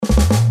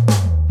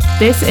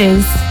This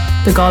is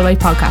the Galway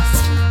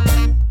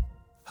Podcast.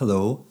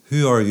 Hello,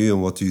 who are you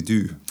and what do you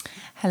do?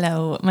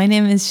 Hello, my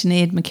name is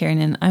Sinéad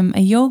McKiernan. I'm a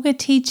yoga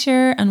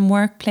teacher and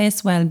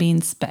workplace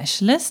wellbeing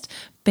specialist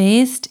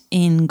based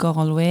in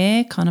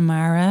Galway,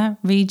 Connemara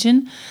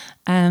region.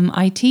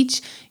 I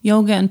teach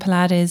yoga and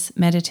Pilates,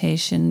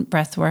 meditation,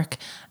 breathwork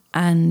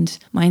and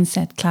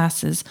mindset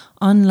classes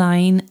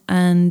online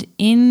and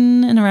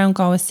in and around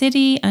Galway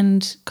City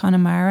and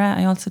Connemara.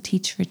 I also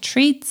teach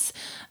retreats.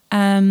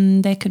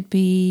 They could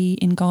be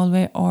in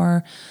Galway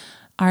or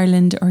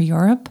Ireland or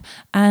Europe.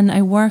 And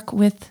I work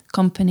with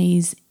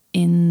companies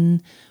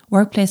in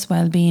workplace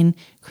wellbeing,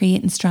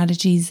 creating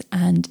strategies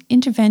and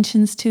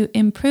interventions to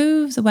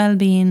improve the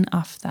wellbeing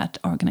of that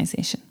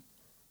organisation.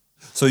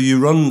 So you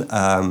run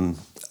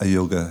a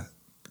yoga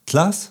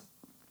class?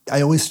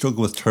 I always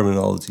struggle with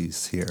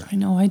terminologies here. I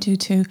know, I do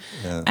too.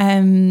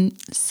 Yeah.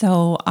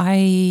 So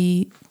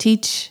I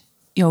teach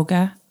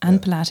yoga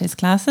and Pilates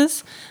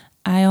classes.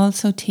 I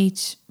also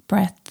teach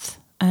breath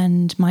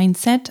and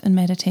mindset and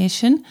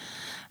meditation.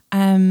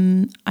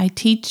 I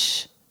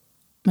teach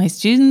my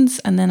students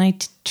and then I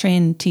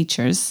train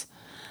teachers.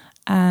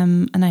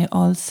 And I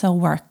also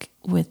work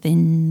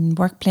within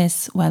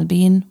workplace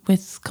wellbeing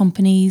with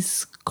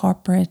companies,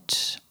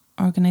 corporate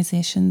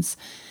organisations,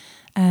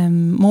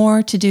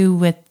 more to do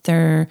with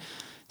their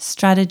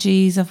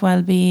strategies of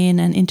wellbeing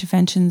and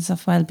interventions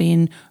of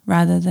wellbeing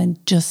rather than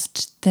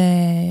just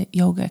the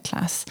yoga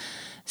class.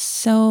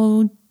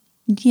 So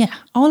yeah,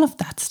 all of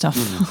that stuff.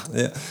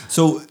 Yeah.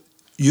 So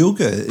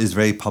yoga is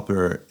very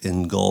popular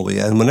in Galway,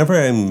 and whenever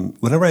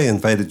I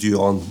invited you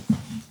on,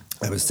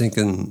 I was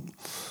thinking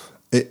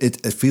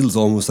it feels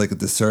almost like a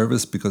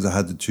disservice because I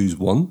had to choose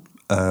one,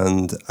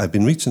 and I've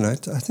been reaching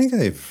out. I think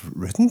I've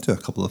written to a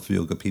couple of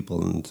yoga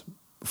people, and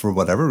for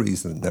whatever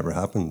reason, it never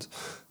happened.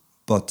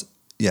 But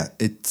yeah,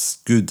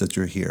 it's good that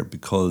you're here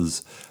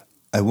because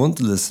I want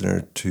the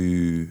listener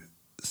to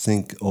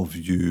think of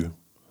you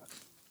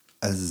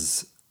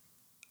as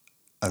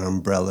an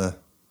umbrella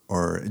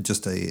or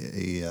just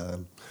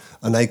an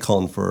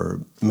icon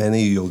for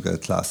many yoga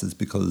classes,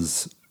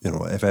 because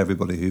if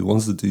everybody who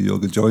wants to do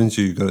yoga joins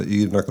you,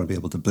 you're not going to be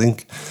able to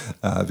blink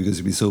because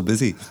you'll be so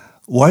busy.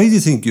 Why do you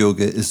think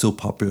yoga is so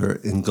popular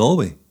in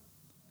Galway?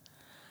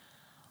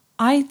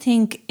 I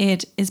think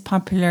it is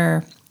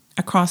popular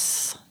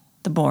across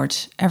the board,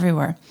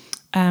 everywhere.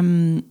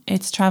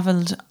 It's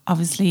travelled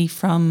obviously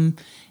from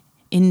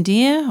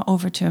India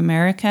over to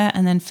America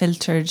and then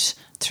filtered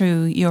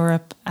through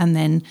Europe and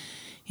then,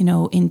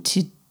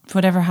 into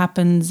whatever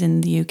happens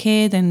in the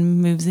UK,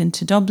 then moves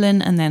into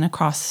Dublin and then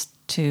across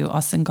to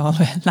us in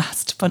Galway,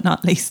 last but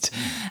not least.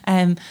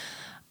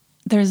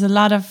 There's a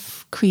lot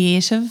of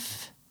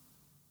creative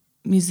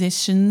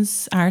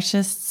musicians,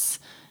 artists,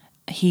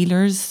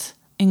 healers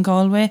in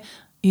Galway.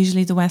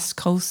 Usually the west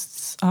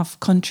coasts of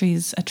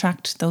countries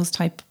attract those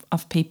type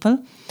of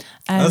people.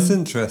 That's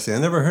interesting. I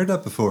never heard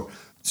that before.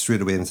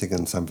 Straight away I'm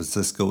thinking San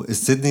Francisco. Is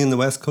Sydney in the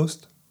west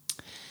coast?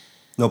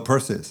 No,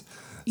 Perth is.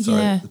 Sorry,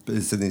 yeah.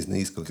 Sydney's in the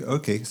east coast.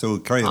 Okay, so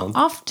carry on.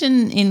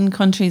 Often in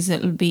countries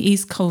it'll be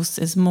east coast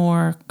is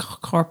more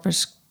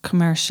corporate,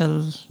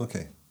 commercial,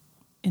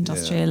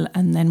 industrial,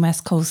 and then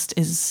west coast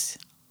is,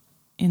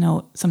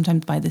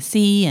 sometimes by the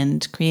sea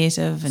and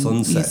creative and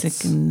sunsets.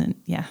 Music and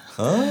yeah.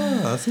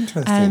 Ah, that's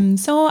interesting.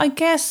 So I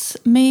guess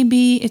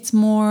maybe it's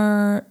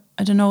more,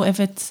 I don't know if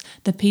it's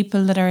the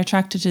people that are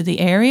attracted to the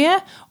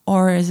area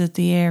or is it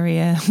the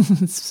area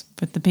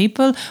with the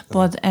people,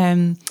 but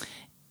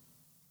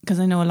because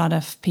I know a lot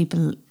of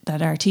people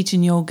that are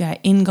teaching yoga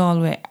in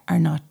Galway are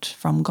not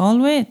from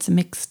Galway. It's a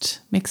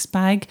mixed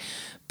bag.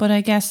 But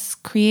I guess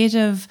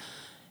creative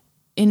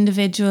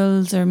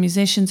individuals or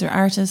musicians or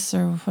artists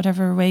or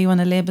whatever way you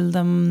want to label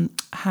them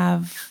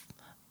have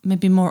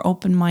maybe more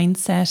open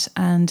mindset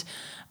and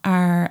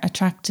are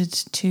attracted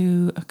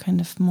to a kind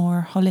of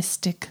more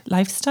holistic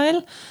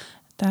lifestyle.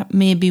 That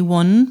may be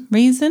one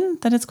reason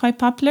that it's quite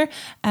popular.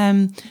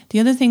 The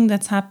other thing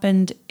that's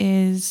happened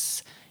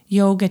is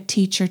yoga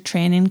teacher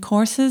training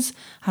courses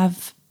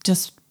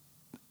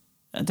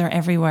they're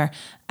everywhere.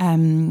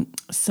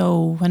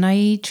 So when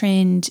I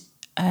trained,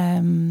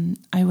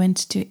 I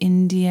went to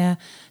India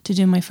to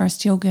do my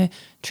first yoga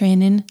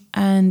training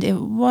and it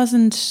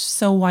wasn't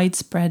so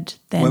widespread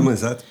then. When was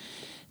that?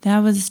 That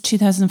was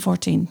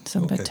 2014,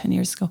 so about 10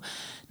 years ago,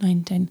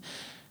 9, 10.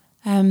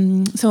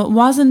 So it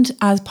wasn't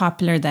as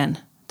popular then.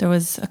 There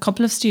was a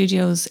couple of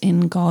studios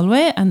in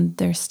Galway and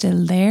they're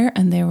still there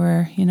and they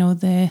were,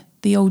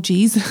 the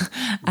OGs,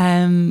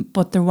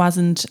 but there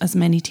wasn't as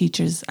many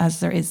teachers as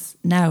there is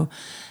now.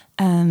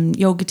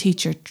 Yoga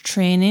teacher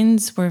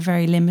trainings were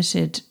very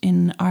limited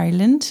in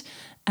Ireland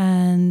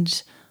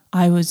and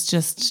I was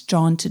just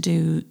drawn to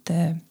do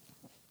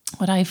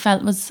what I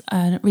felt was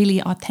a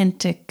really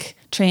authentic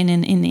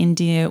training in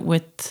India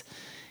with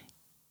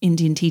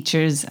Indian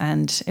teachers,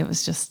 and it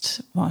was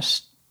just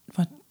what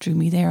drew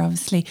me there,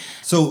 obviously.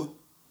 So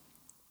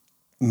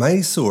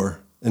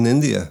Mysore in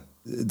India,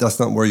 that's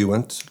not where you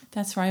went?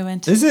 That's where I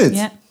went. Is it?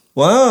 Yeah.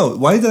 Wow.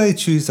 Why did I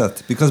choose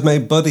that? Because my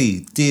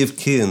buddy Dave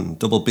Keane,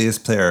 double bass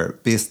player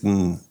based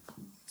in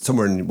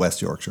somewhere in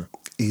West Yorkshire.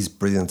 He's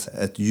brilliant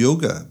at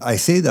yoga. I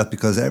say that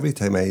because every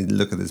time I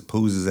look at his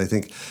poses, I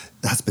think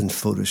that's been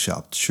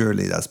photoshopped.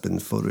 Surely that's been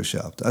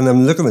photoshopped. And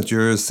I'm looking at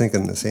yours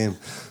thinking the same.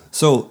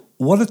 So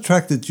what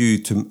attracted you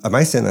to, am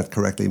I saying that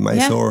correctly,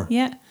 Mysore?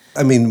 Yeah.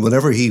 I mean,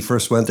 whenever he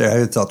first went there,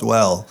 I thought,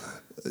 well,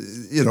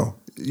 you know,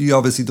 you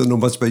obviously don't know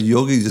much about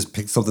yoga. You just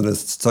picked something that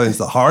sounds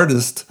the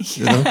hardest,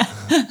 you know.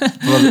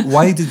 But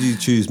why did you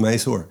choose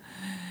Mysore?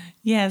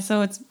 Yeah,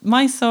 so it's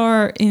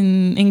Mysore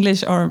in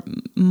English, or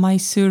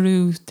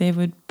Mysuru, they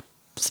would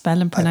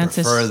spell and pronounce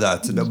it. I prefer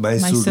that.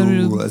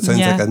 Mysuru. It sounds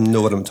like I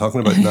know what I'm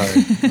talking about now.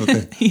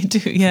 Okay. You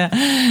do, yeah.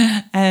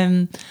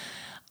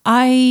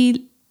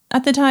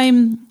 At the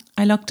time,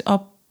 I looked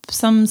up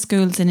some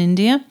schools in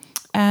India.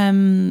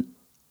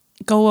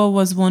 Goa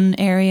was one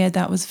area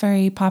that was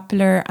very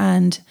popular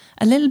and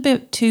a little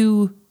bit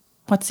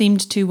what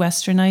seemed too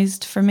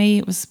westernized for me.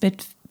 It was a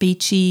bit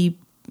beachy,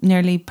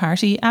 nearly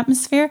party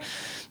atmosphere.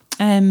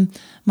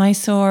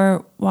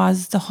 Mysore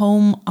was the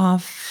home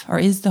of, or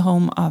is the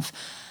home of,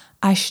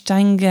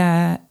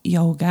 Ashtanga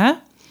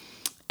yoga.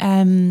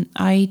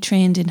 I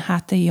trained in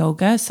Hatha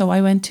yoga, so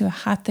I went to a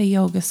Hatha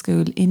yoga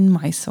school in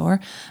Mysore,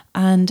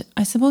 and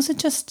I suppose it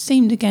just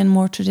seemed again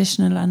more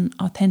traditional and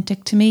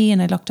authentic to me,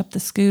 and I looked up the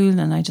school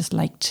and I just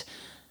liked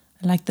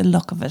the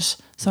look of it,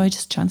 so I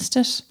just chanced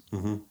it.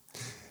 Mm-hmm.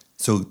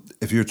 So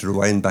if you were to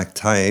rewind back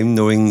time,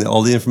 knowing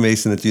all the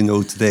information that you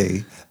know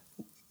today,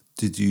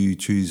 did you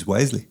choose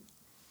wisely?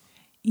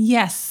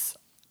 Yes,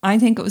 I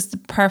think it was the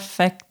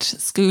perfect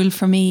school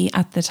for me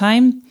at the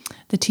time.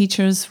 The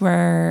teachers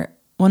were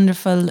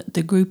wonderful.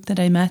 The group that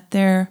I met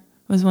there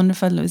was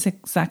wonderful. It was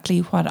exactly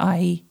what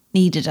I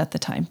needed at the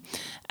time.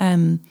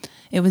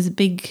 It was a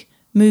big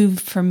move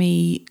for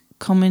me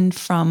coming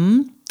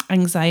from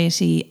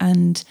anxiety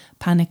and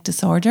panic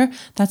disorder.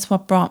 That's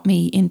what brought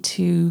me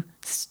into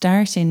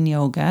starting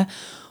yoga,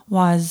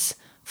 was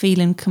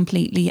feeling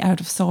completely out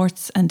of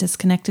sorts and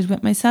disconnected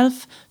with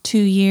myself. 2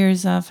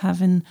 years of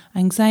having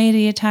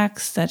anxiety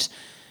attacks that...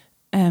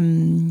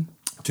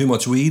 Too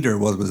much weed, or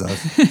what was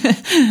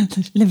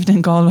that? Lived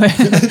in Galway.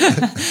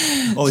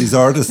 All these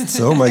artists,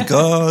 oh my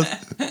God.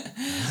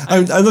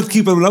 I'm not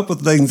keeping up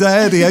with the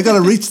anxiety. I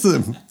got to reach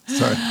them.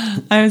 Sorry.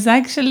 I was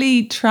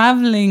actually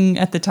travelling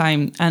at the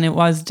time, and it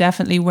was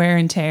definitely wear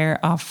and tear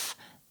of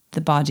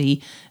the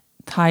body.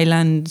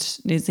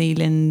 Thailand, New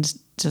Zealand,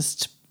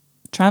 just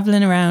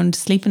travelling around,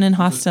 sleeping in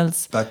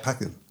hostels.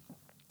 Backpacking.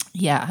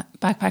 Yeah,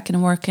 backpacking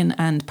and working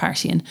and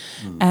partying.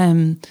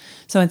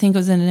 So I think it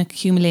was an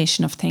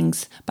accumulation of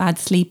things: bad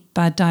sleep,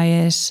 bad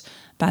diet,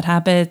 bad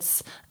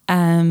habits,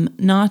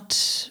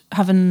 not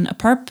having a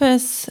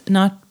purpose,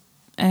 not...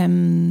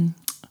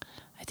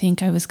 I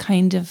think I was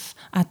kind of,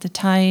 at the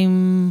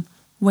time,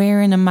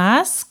 wearing a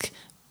mask,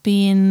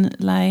 being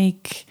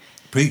like...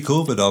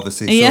 Pre-COVID,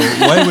 obviously. Yeah.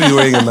 So why were you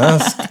wearing a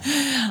mask?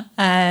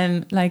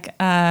 Like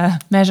a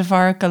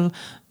metaphorical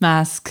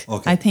mask.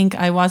 Okay. I think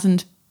I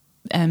wasn't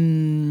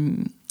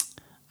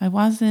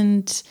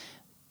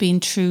being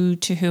true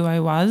to who I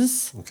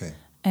was. Okay.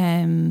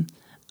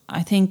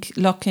 I think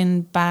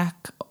looking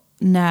back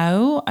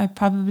now, I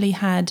probably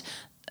had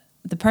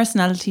the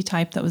personality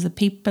type that was a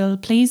people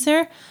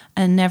pleaser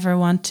and never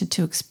wanted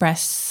to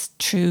express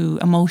true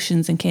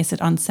emotions in case it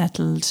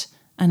unsettled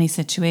any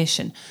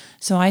situation.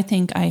 So I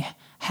think I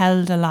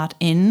held a lot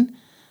in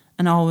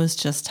and always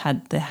just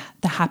had the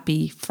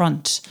happy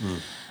front.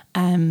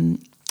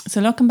 So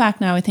looking back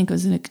now, I think it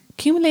was an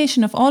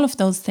accumulation of all of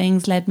those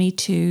things led me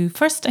to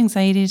first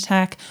anxiety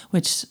attack,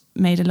 which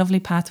made a lovely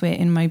pathway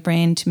in my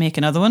brain to make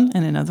another one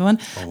and another one.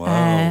 Oh,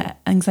 wow.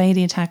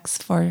 Anxiety attacks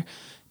for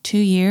 2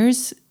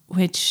 years,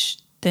 which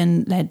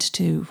then led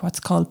to what's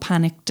called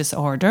panic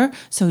disorder.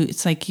 So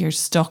it's like you're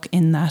stuck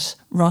in that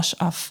rut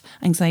of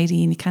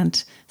anxiety and you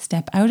can't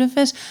step out of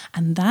it.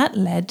 And that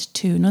led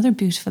to another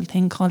beautiful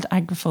thing called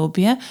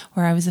agoraphobia,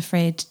 where I was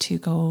afraid to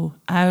go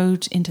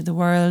out into the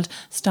world,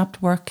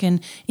 stopped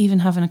working, even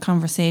having a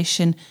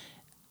conversation.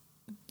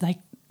 Like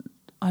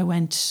I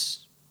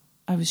was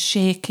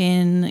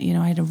shaking,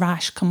 I had a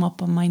rash come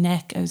up on my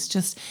neck. I was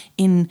just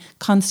in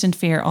constant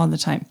fear all the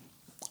time.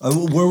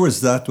 Where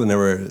was that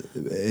whenever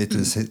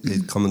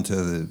it coming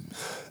to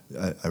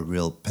a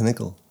real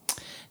pinnacle?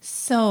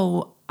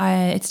 So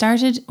it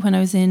started when I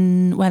was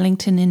in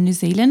Wellington in New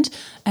Zealand.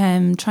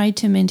 Tried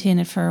to maintain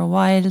it for a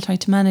while,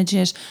 tried to manage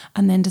it,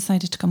 and then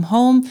decided to come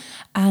home.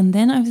 And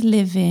then I was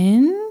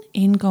living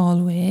in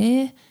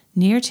Galway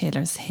near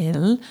Taylor's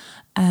Hill,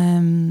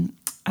 and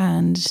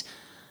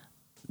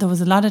there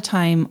was a lot of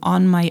time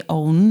on my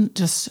own,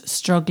 just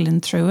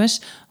struggling through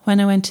it. When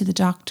I went to the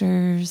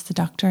doctor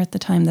at the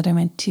time that I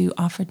went to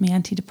offered me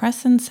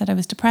antidepressants, said I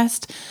was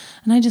depressed.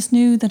 And I just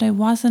knew that I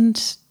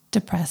wasn't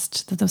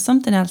depressed, that there was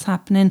something else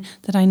happening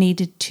that I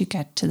needed to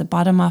get to the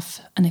bottom of.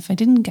 And if I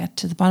didn't get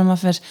to the bottom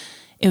of it,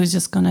 it was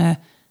just going to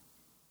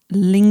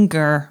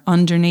linger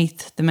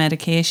underneath the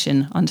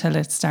medication until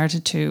it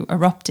started to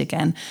erupt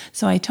again.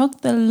 So I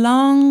took the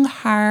long,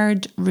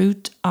 hard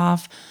route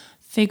of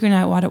figuring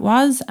out what it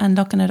was and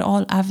looking at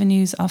all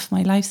avenues of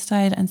my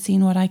lifestyle and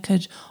seeing what I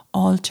could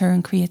alter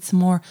and create some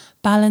more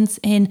balance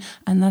in.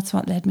 And that's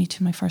what led me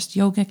to my first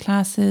yoga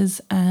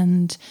classes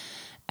and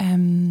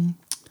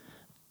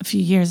a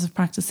few years of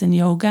practicing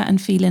yoga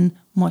and feeling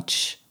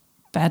much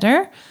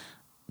better.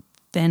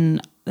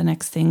 Then the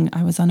next thing,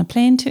 I was on a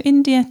plane to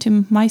India,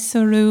 to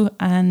Mysuru,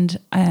 and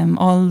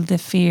all the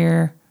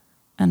fear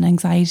and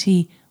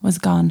anxiety was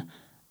gone.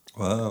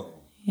 Wow.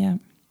 Yeah.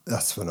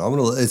 That's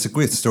phenomenal. It's a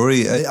great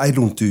story. I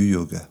don't do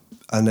yoga.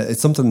 And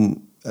it's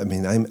something, I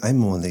mean,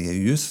 I'm only a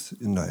youth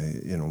now,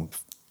 you know.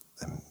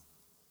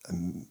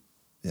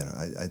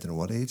 I don't know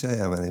what age I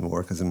am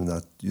anymore because I'm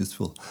not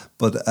youthful.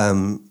 But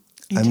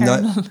Eternal.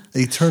 I'm not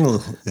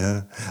eternal,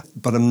 yeah.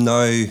 But I'm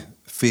now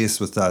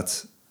faced with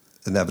that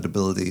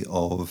inevitability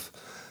of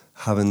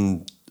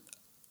having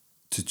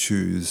to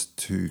choose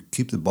to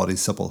keep the body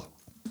supple.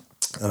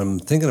 And I'm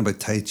thinking about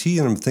Tai Chi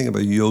and I'm thinking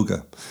about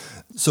yoga.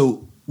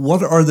 So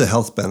what are the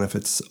health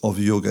benefits of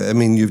yoga? I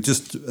mean, you've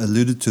just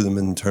alluded to them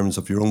in terms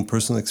of your own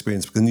personal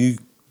experience. But can you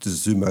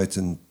just zoom out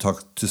and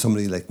talk to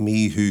somebody like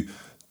me who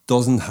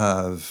doesn't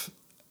have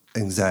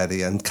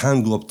anxiety and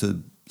can go up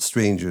to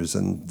strangers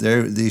and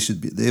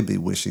they'd be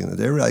wishing that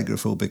they're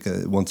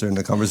agoraphobic once they're in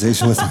a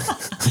conversation with me.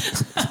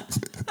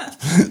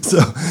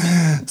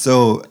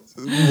 So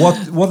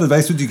what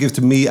advice would you give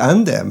to me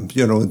and them,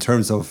 you know, in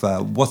terms of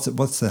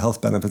what's the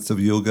health benefits of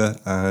yoga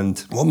and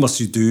what must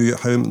you do,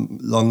 how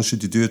long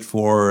should you do it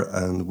for,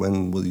 and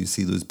when will you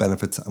see those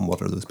benefits and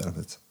what are those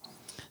benefits?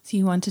 So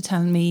you want to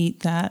tell me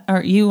that,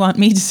 or you want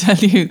me to tell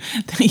you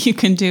that you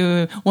can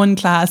do one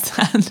class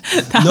and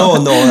No,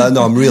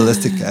 I'm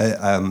realistic.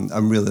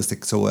 I'm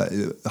realistic. So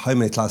how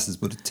many classes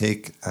would it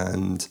take?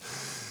 And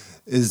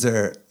is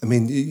there, I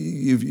mean,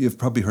 you've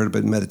probably heard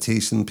about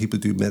meditation. People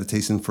do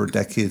meditation for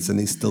decades and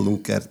they still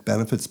don't get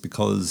benefits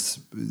because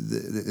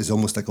it's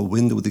almost like a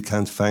window they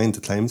can't find to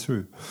climb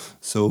through.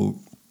 So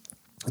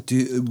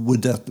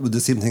would the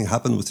same thing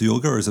happen with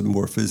yoga, or is it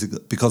more physical?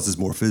 Because it's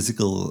more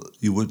physical,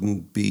 you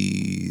wouldn't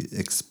be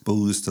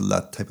exposed to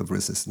that type of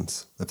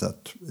resistance, if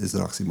that is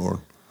an oxymoron.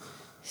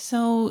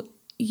 So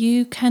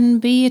you can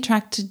be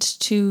attracted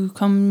to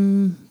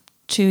come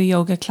to a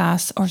yoga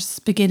class or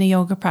begin a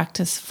yoga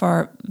practice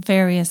for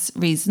various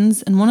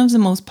reasons. And one of the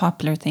most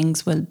popular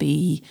things will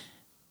be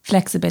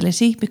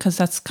flexibility, because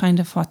that's kind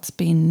of what's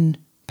been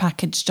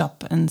packaged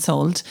up and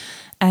sold.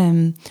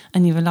 And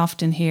you will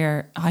often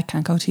hear, I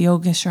can't go to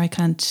yoga, sure, I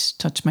can't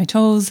touch my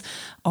toes,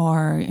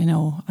 or, you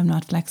know, I'm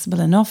not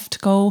flexible enough to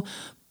go.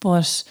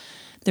 But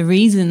the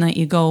reason that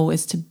you go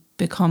is to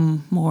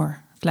become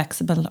more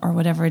flexible or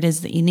whatever it is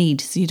that you need.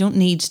 So you don't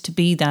need to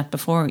be that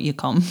before you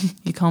come.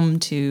 You come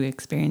to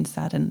experience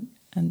that and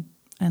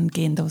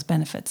gain those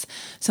benefits.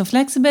 So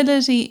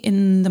flexibility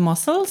in the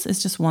muscles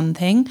is just one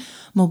thing.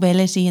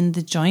 Mobility in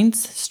the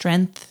joints,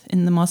 strength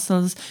in the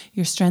muscles.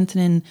 You're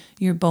strengthening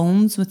your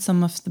bones with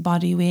some of the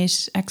body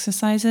weight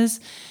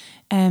exercises.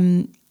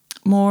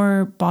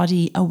 More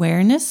body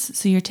awareness.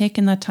 So you're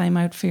taking that time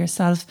out for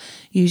yourself.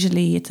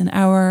 Usually it's an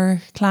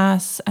hour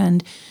class,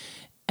 and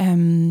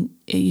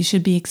you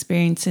should be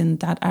experiencing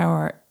that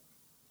hour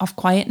of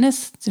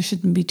quietness. There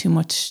shouldn't be too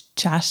much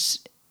chat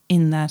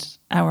in that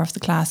hour of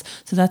the class.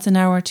 So that's an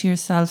hour to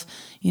yourself.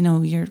 You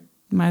know, your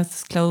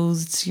mouth's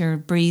closed, you're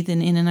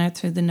breathing in and out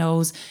through the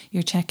nose,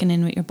 you're checking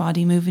in with your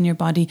body, moving your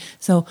body.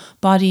 So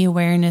body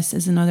awareness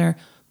is another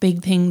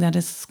big thing that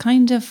is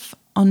kind of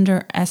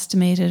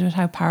underestimated with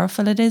how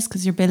powerful it is,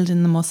 because you're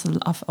building the muscle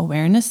of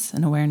awareness,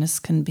 and awareness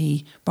can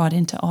be brought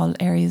into all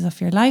areas of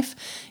your life.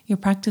 You're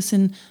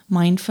practicing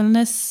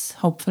mindfulness,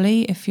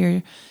 hopefully, if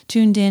you're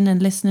tuned in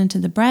and listening to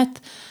the breath,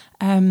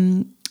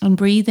 and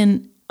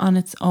breathing on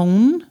its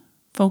own,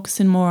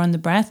 focusing more on the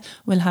breath,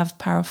 will have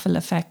powerful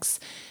effects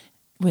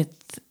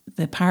with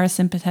the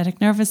parasympathetic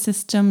nervous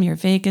system, your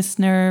vagus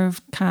nerve,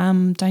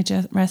 calm,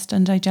 rest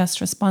and digest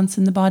response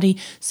in the body.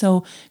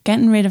 So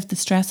getting rid of the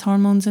stress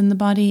hormones in the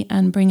body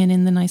and bringing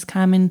in the nice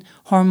calming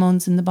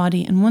hormones in the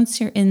body. And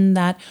once you're in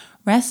that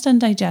rest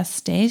and digest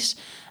state,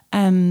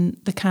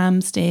 the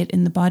calm state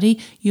in the body,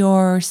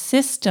 your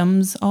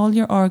systems, all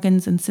your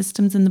organs and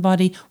systems in the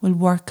body will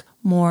work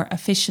more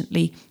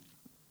efficiently.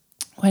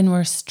 When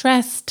we're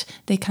stressed,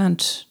 they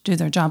can't do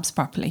their jobs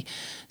properly.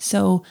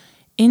 So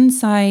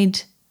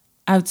inside,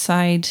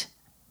 outside,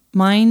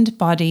 mind,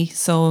 body,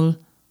 soul,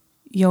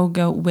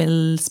 yoga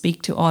will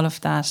speak to all of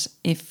that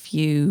if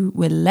you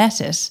will let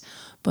it.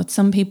 But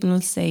some people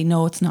will say,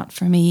 no, it's not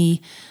for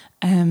me.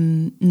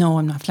 No,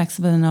 I'm not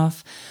flexible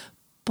enough.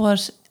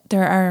 But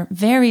there are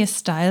various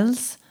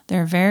styles.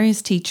 There are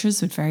various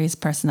teachers with various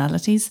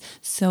personalities.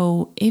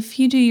 So if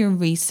you do your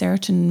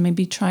research and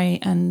maybe try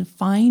and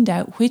find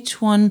out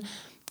which one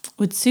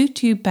would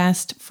suit you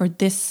best for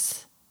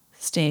this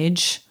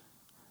stage,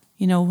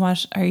 you know,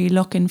 what are you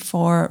looking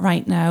for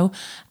right now?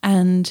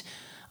 And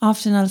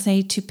often I'll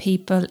say to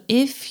people,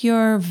 if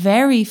you're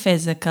very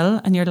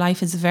physical and your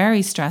life is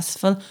very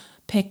stressful,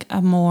 pick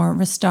a more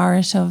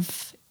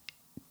restorative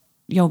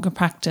yoga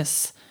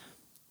practice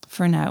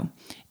for now.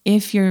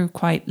 If you're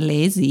quite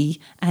lazy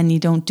and you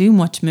don't do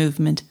much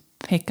movement,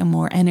 pick a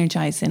more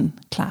energizing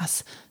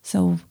class.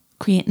 So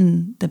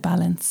creating the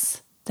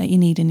balance that you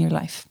need in your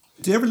life.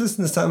 Do you ever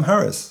listen to Sam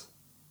Harris?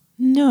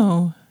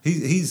 No.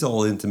 He's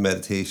all into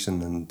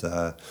meditation,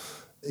 and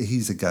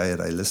he's a guy that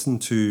I listen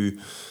to.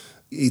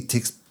 He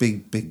takes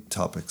big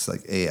topics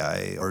like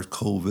AI or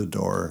COVID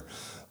or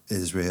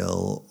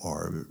Israel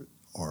or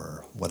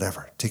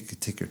whatever.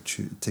 Take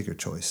your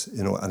choice,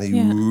 And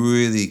he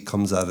really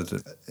comes at it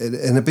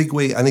in a big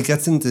way, and he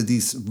gets into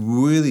these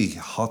really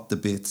hot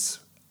debates.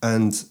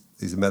 And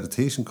he's a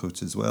meditation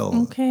coach as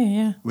well. Okay,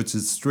 yeah. Which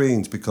is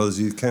strange, because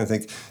you kind of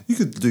think you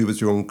could do with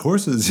your own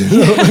courses,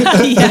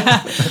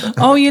 Yeah.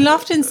 Oh, you'll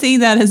often see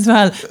that as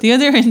well. The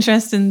other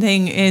interesting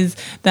thing is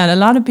that a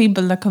lot of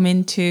people that come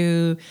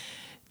into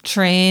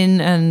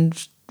train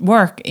and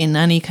work in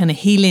any kind of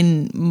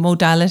healing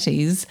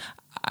modalities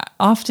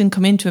often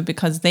come into it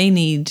because they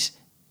needed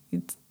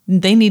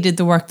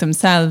the work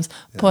themselves,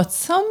 but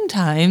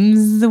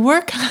sometimes the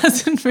work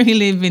hasn't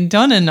really been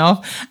done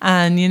enough,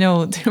 and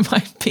there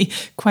might be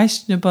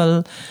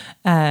questionable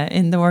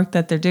in the work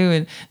that they're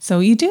doing. So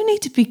you do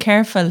need to be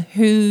careful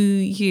who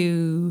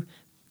you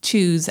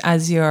choose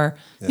as your,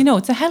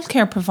 it's a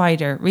healthcare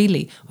provider,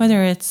 really,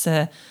 whether it's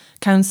a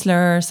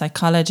counsellor,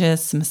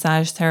 psychologist,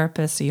 massage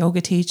therapist, a yoga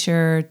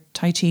teacher,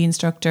 Tai Chi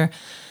instructor.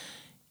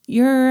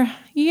 You're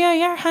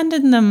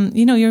handing them,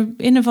 you're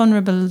in a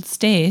vulnerable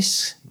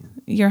state.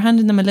 You're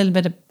handing them a little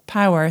bit of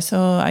power. So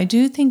I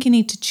do think you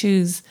need to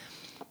choose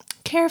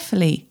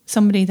carefully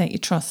somebody that you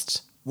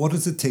trust. What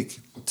does it take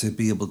to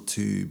be able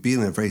to be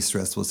in a very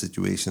stressful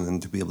situation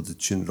and to be able to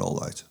tune it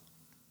all out?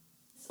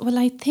 Well,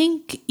 I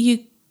think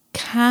you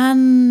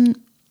can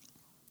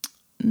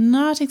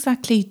not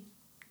exactly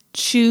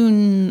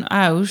tune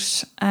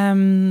out,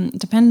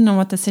 depending on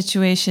what the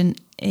situation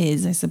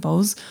is, I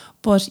suppose,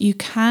 but you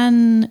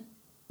can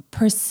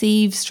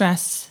perceive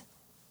stress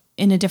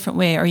in a different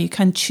way, or you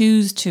can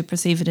choose to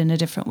perceive it in a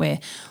different way.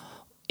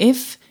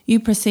 If you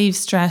perceive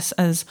stress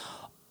as,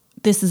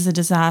 this is a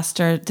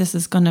disaster, this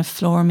is going to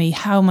floor me,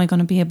 how am I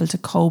going to be able to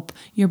cope?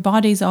 Your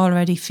body's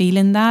already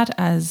feeling that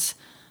as,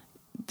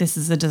 this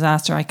is a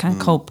disaster, I can't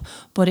cope.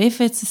 But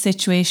if it's a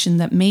situation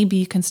that maybe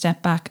you can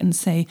step back and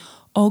say,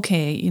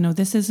 okay,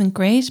 this isn't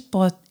great,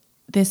 but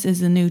this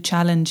is a new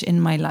challenge in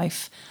my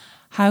life.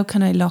 How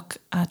can I look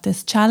at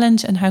this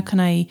challenge, and how can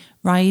I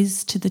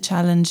rise to the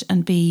challenge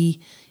and be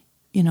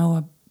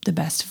the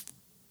best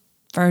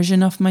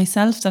version of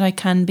myself that I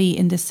can be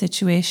in this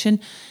situation?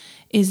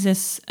 Is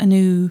this a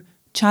new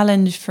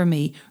challenge for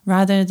me,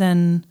 rather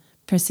than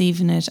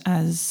perceiving it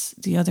as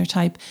the other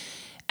type?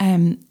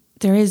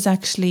 There is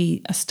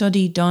actually a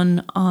study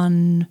done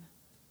on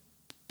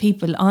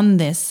people on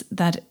this,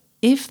 that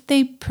if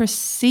they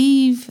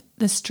perceive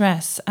the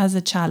stress as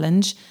a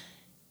challenge,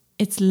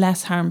 it's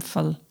less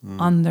harmful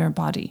on their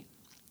body.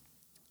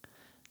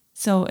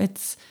 So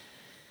it's,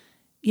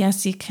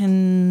 yes, you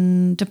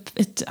can,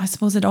 I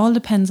suppose it all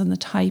depends on the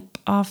type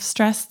of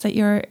stress that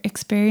you're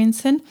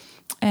experiencing.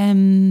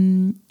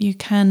 You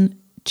can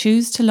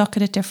choose to look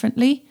at it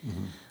differently.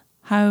 Mm-hmm.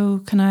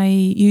 How can I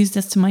use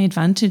this to my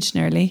advantage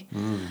nearly?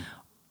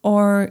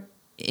 Or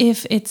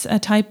if it's a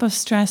type of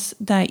stress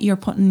that you're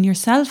putting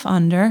yourself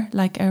under,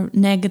 like a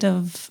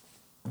negative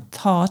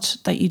thought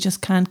that you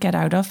just can't get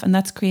out of, and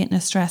that's creating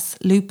a stress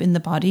loop in the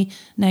body,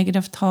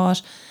 negative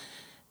thought,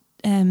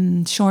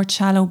 short,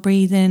 shallow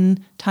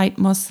breathing, tight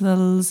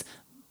muscles,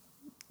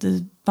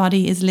 the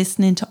body is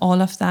listening to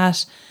all of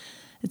that.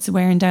 It's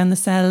wearing down the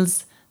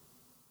cells.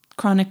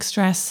 Chronic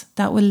stress,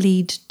 that will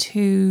lead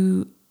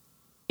to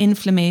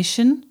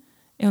inflammation.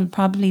 It will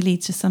probably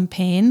lead to some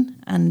pain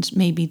and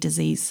maybe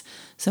disease.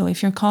 So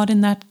if you're caught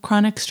in that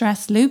chronic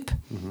stress loop,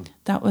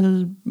 that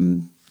will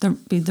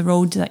be the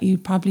road that you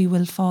probably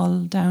will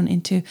fall down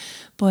into.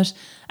 But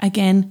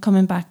again,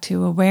 coming back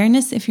to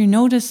awareness, if you're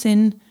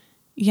noticing,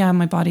 yeah,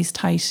 my body's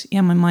tight,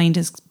 yeah, my mind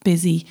is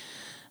busy,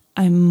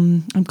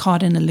 I'm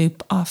caught in a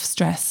loop of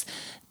stress,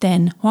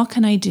 then what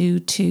can I do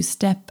to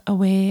step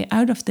away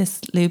out of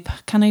this loop?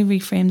 Can I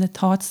reframe the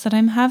thoughts that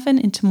I'm having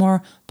into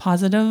more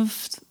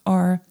positive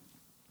or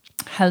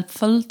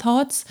helpful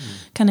thoughts?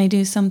 Can I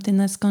do something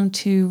that's going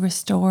to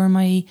restore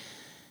my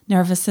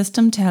nervous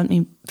system to help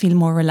me feel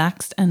more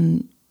relaxed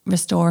and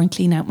restore and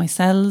clean out my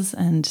cells,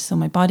 and so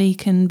my body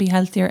can be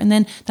healthier? And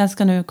then that's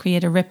going to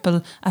create a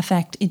ripple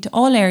effect into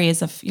all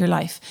areas of your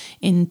life,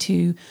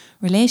 into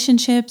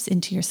relationships,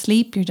 into your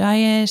sleep, your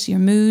diet, your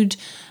mood,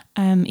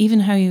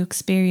 even how you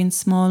experience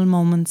small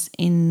moments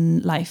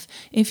in life.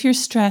 If you're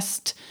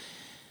stressed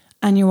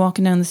and you're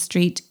walking down the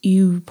street,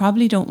 you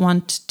probably don't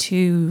want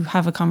to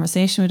have a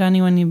conversation with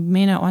anyone. You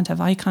may not want to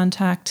have eye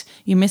contact.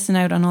 You're missing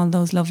out on all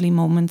those lovely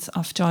moments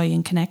of joy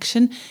and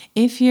connection.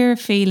 If you're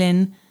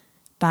feeling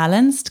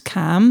balanced,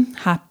 calm,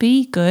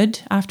 happy,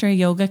 good after a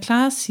yoga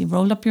class, you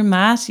roll up your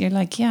mat, you're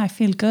like, yeah, I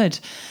feel good.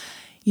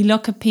 You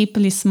look at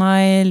people, you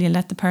smile, you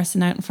let the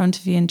person out in front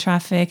of you in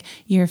traffic,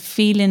 you're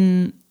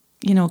feeling,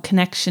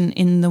 connection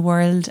in the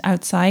world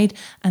outside,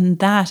 and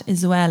that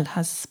as well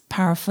has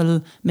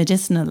powerful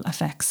medicinal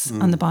effects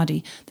on the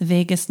body. The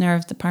vagus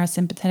nerve, the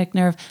parasympathetic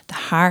nerve, the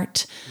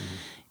heart.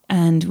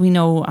 And we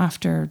know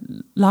after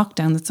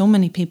lockdown that so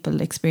many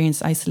people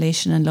experience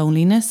isolation and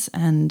loneliness,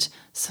 and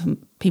some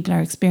people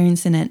are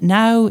experiencing it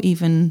now,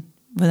 even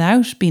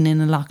without being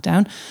in a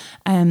lockdown.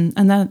 And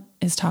that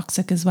is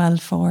toxic as well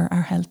for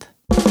our health.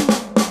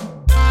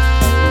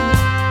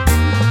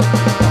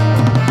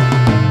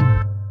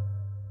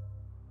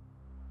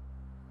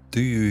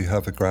 Do you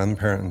have a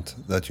grandparent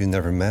that you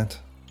never met?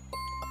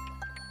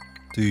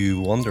 Do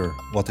you wonder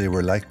what they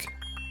were like?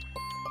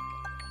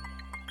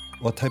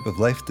 What type of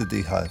life did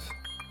they have?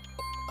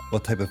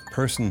 What type of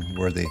person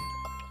were they?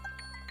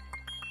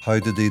 How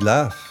did they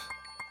laugh?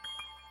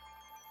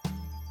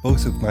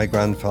 Both of my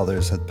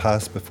grandfathers had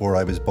passed before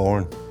I was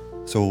born,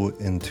 so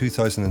in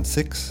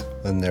 2006,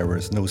 when there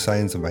was no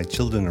signs of my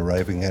children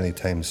arriving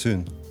anytime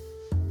soon,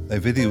 I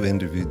video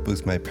interviewed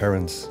both my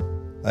parents.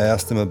 I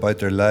asked them about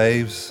their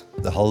lives,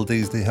 the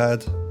holidays they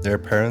had, their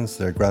parents,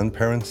 their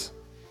grandparents.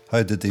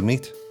 How did they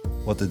meet?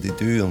 What did they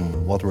do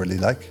and what were they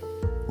like?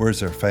 Where's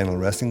their final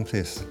resting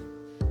place?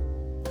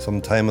 Some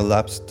time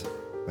elapsed,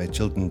 my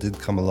children did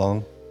come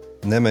along,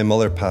 and then my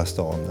mother passed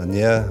on, and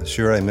yeah,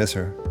 sure I miss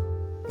her,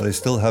 but I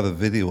still have a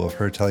video of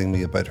her telling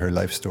me about her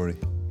life story.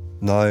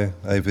 Now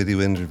I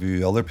video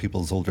interview other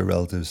people's older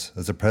relatives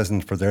as a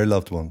present for their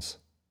loved ones.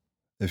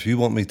 If you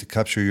want me to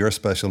capture your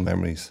special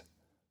memories,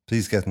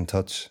 please get in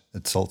touch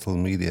at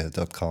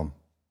saltfulmedia.com.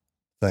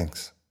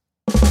 Thanks.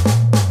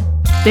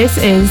 This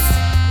is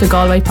the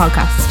Galway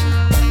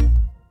Podcast.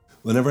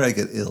 Whenever I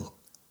get ill,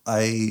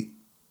 I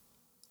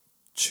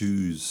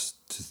choose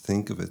to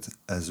think of it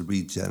as a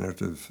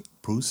regenerative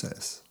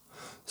process.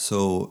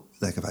 So,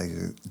 like if I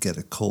get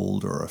a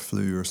cold or a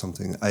flu or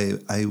something,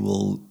 I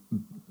will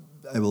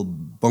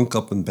bunk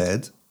up in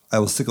bed. I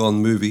will stick on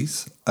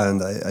movies,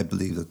 and I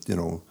believe that,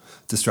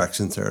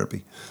 distraction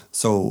therapy.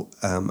 So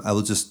I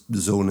will just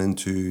zone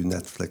into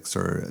Netflix,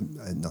 or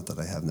not that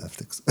I have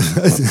Netflix.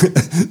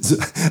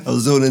 I'll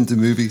zone into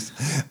movies,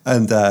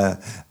 and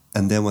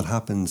then what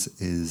happens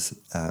is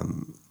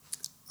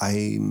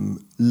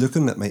I'm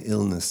looking at my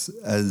illness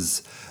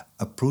as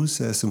a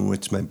process in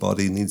which my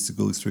body needs to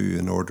go through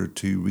in order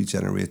to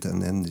regenerate,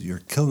 and then you're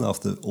killing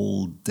off the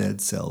old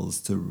dead cells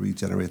to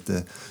regenerate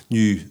the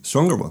new,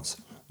 stronger ones,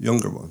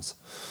 younger ones.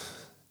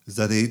 Is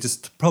that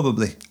ageist?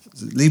 Probably.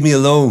 Leave me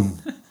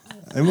alone.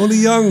 I'm only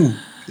young.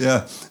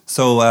 Yeah.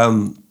 So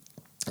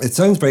it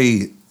sounds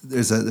very.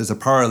 There's a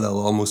parallel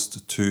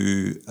almost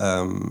to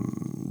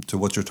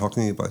what you're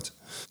talking about,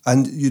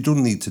 and you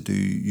don't need to do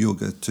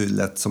yoga to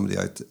let somebody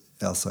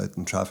else out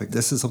in traffic.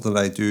 This is something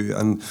I do,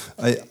 and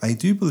I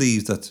do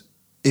believe that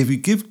if you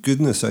give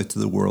goodness out to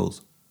the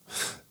world,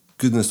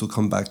 goodness will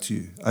come back to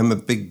you. I'm a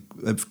big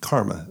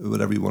karma,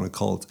 whatever you want to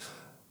call it.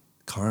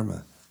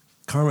 Karma,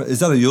 is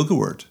that a yoga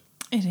word?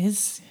 It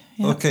is.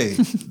 Yeah. Okay,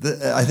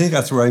 I think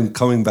that's where I'm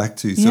coming back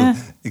to. So Yeah.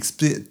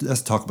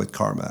 Let's talk about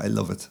karma. I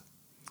love it.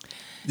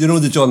 You know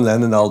the John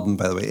Lennon album,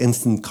 by the way,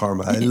 Instant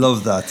Karma. I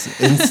love that.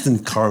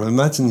 Instant Karma.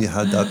 Imagine you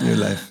had that in your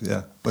life.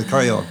 Yeah, but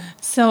carry on.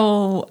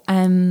 So,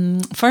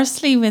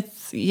 firstly,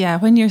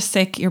 when you're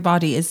sick, your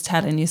body is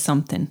telling you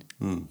something.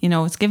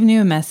 It's giving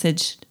you a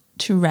message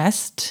to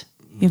rest.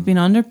 You've been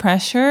under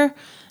pressure.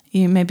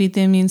 Maybe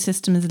the immune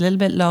system is a little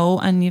bit low,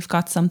 and you've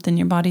got something.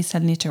 Your body's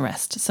telling you to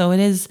rest. So it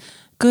is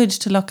good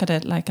to look at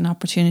it like an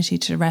opportunity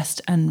to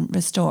rest and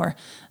restore,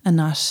 and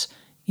not,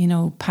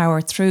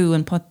 power through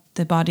and put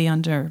the body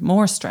under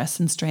more stress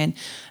and strain.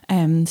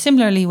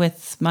 Similarly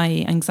with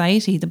my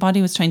anxiety, the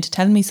body was trying to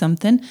tell me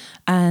something,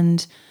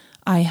 and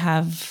I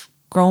have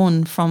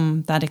grown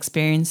from that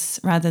experience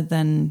rather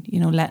than,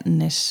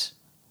 letting it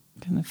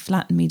kind of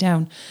flatten me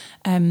down.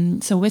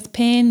 So with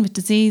pain, with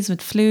disease,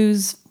 with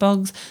flus,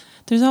 bugs,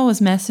 there's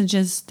always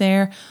messages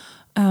there.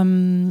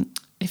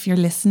 If you're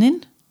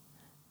listening,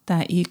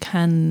 that you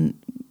can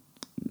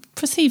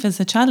perceive as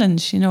a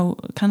challenge.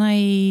 Can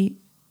I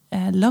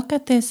look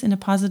at this in a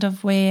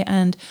positive way,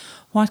 and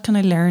what can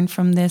I learn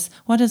from this?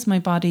 What is my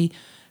body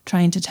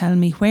trying to tell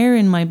me? Where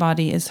in my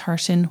body is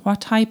hurting?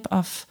 What type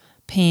of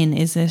pain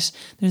is it?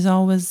 There's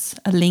always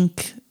a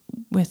link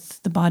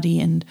with the body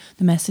and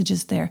the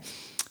messages there.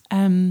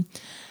 And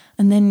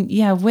then,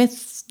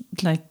 with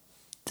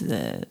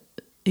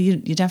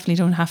you definitely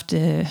don't have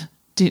to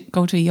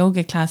go to a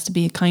yoga class to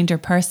be a kinder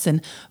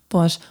person,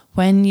 but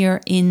when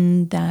you're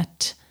in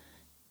that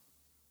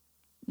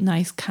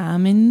nice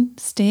calming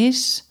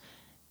state,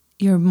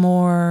 you're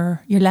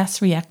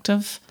less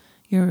reactive,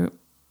 you're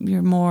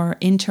more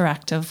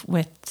interactive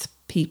with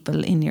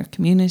people in your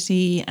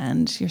community,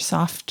 and you're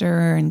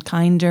softer and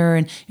kinder,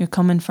 and you're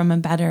coming from a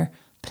better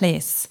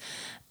place,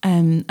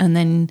 and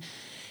then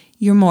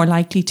you're more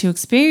likely to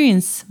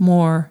experience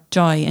more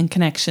joy and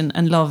connection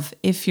and love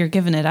if you're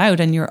giving it out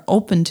and you're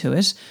open to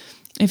it.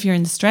 If you're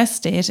in the stress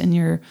state and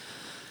your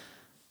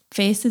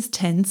face is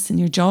tense and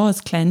your jaw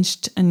is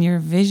clenched and your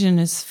vision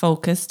is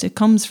focused, it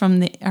comes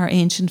from our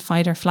ancient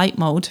fight or flight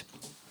mode.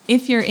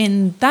 If you're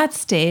in that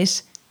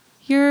state,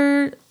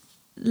 you're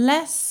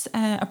less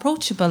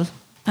approachable,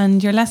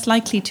 and you're less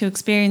likely to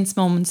experience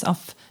moments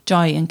of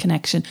joy and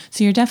connection.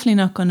 So you're definitely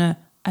not going to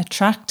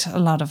attract a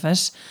lot of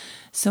it.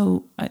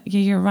 So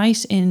you're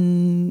right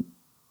in,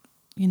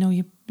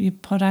 you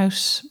put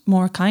out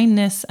more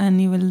kindness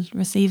and you will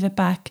receive it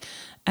back.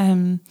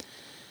 And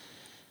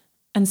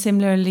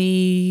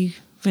similarly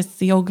with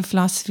the yoga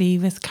philosophy,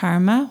 with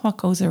karma, what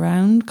goes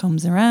around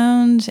comes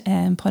around,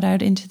 and put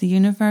out into the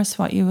universe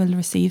what you will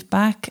receive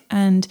back.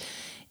 And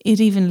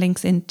it even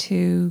links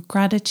into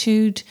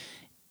gratitude.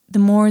 The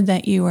more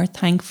that you are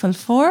thankful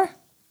for,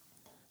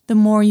 the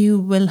more you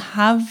will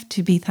have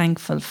to be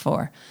thankful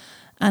for.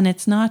 And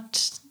it's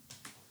not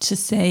to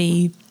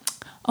say,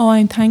 oh,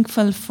 I'm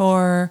thankful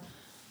for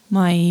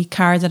my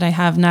car that I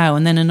have now,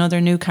 and then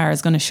another new car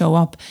is going to show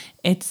up.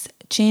 It's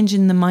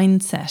changing the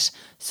mindset.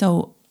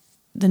 So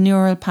the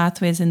neural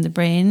pathways in the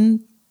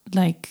brain,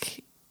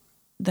 like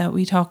that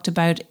we talked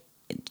about,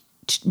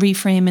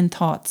 reframing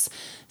thoughts.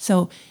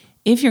 So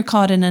if you're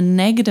caught in a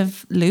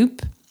negative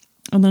loop,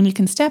 and then you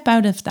can step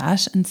out of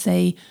that and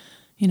say,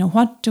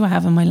 what do I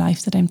have in my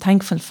life that I'm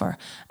thankful for?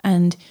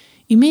 And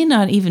you may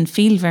not even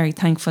feel very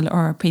thankful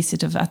or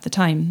appreciative at the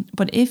time,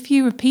 but if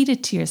you repeat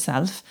it to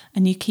yourself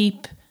and you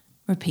keep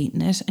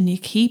repeating it and you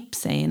keep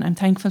saying, I'm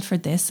thankful for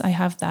this, I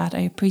have that, I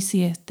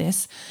appreciate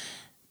this,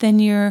 then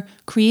you're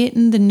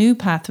creating the new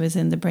pathways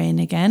in the brain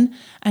again,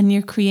 and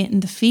you're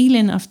creating the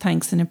feeling of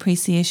thanks and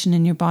appreciation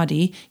in your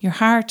body. Your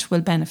heart will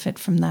benefit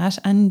from that,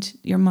 and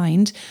your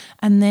mind.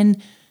 And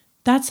then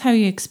that's how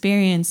you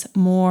experience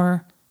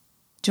more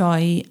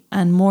joy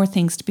and more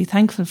things to be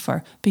thankful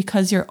for,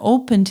 because you're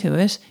open to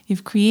it.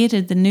 You've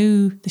created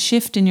the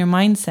shift in your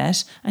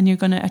mindset, and you're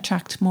going to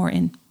attract more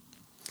in.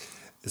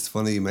 It's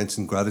funny you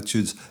mentioned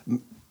gratitudes.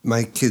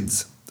 My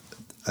kids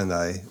and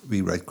we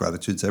write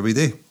gratitudes every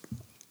day.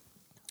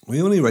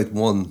 We only write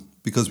one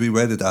because we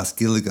read it as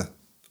Gilliga.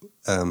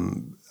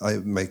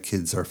 My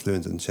kids are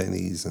fluent in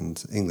Chinese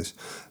and English,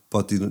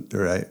 but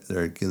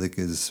their Gaelic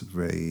is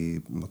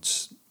very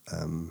much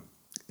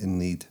in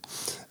need.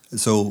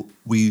 So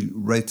we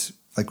write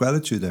a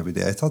gratitude every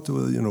day. I thought,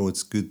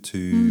 it's good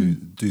to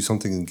do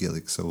something in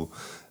Gaelic. So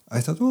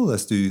I thought,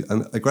 let's do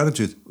a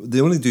gratitude.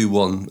 They only do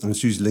one, and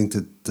it's usually linked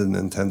to the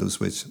Nintendo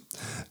Switch.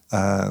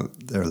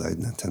 They're allowed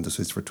Nintendo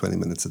Switch for 20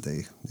 minutes a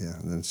day. Yeah,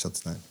 and then it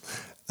shuts down.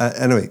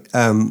 Anyway,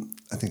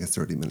 I think it's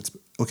 30 minutes.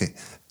 Okay,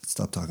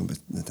 stop talking about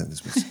Nintendo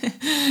Switch.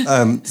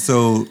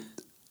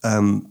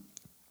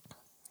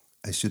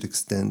 I should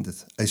extend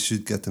it. I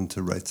should get them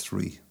to write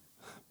 3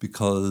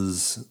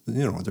 because,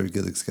 their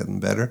Gaelic's getting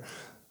better.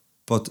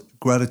 But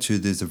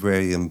gratitude is a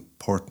very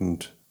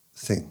important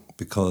thing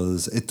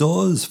because it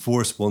does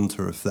force one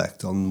to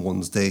reflect on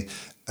one's day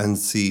and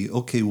see,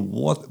 okay,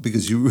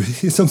 because you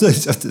really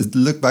sometimes have to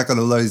look back on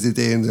a lousy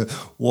day and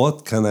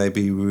what can I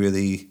be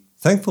really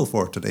thankful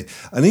for today?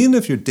 And even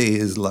if your day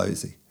is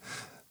lousy,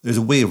 there's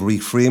a way of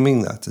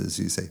reframing that, as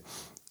you say,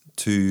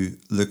 to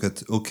look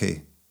at,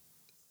 okay,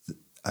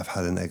 I've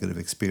had a negative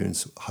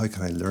experience. How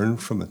can I learn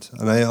from it?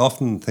 And I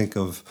often think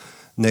of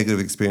negative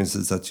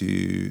experiences that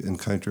you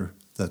encounter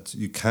that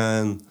you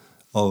can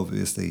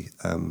obviously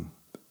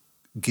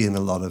gain a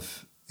lot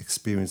of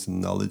experience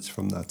and knowledge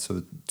from that.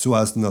 So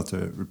as not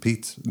to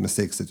repeat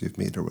mistakes that you've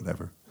made or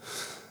whatever.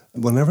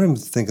 Whenever I'm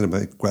thinking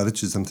about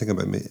gratitude, I'm thinking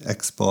about my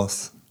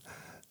ex-boss,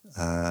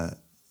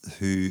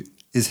 who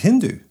is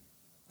Hindu.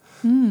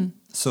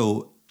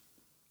 So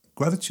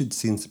gratitude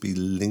seems to be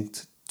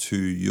linked to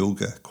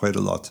yoga quite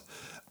a lot.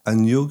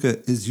 And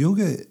is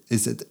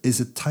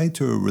it tied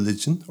to a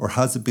religion, or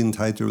has it been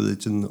tied to a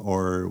religion,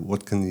 or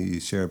what can you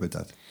share about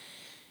that?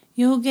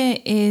 Yoga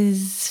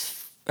is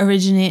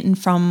originating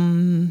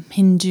from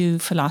Hindu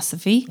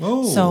philosophy.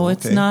 So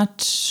it's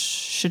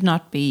should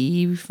not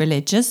be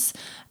religious.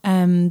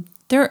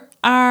 There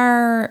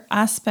are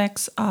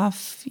aspects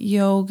of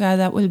yoga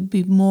that will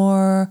be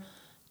more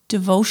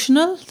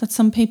devotional, that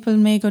some people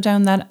may go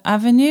down that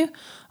avenue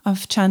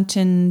of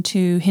chanting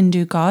to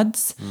Hindu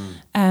gods.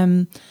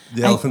 The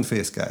elephant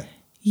face guy.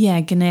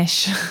 Yeah,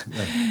 Ganesha.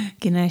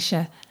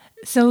 Ganesha.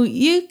 So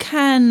you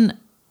can,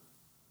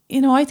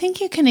 I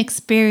think you can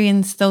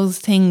experience those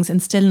things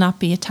and still not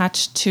be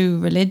attached to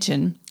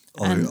religion.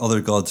 Other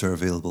gods are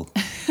available,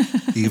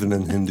 even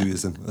in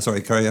Hinduism.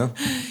 Sorry, carry on.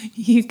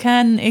 You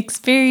can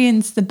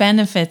experience the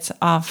benefits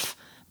of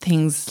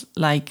things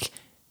like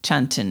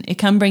chanting. It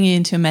can bring you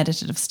into a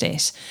meditative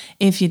state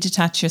if you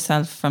detach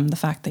yourself from the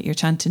fact that you're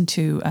chanting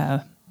to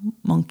a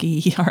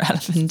monkey or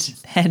elephant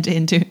head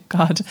into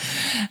God.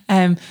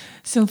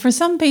 So for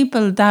some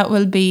people, that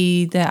will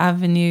be the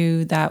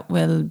avenue that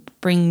will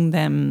bring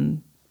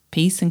them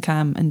peace and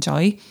calm and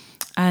joy.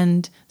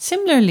 And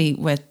similarly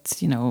with,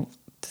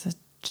 the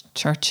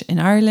church in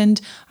Ireland,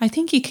 I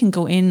think you can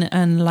go in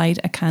and light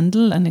a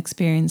candle and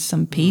experience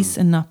some peace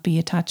and not be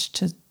attached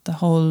to the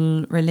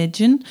whole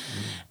religion.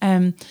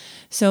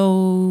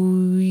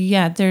 So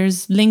yeah,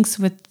 there's links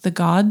with the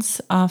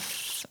gods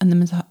and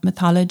the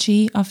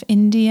mythology of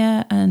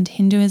India and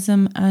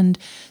Hinduism, and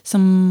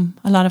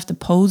a lot of the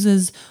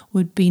poses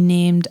would be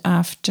named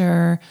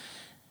after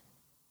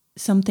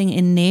something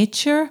in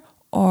nature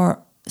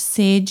or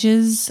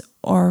sages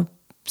or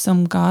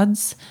some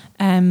gods,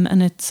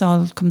 and it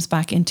all comes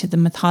back into the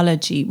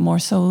mythology more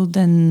so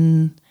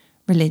than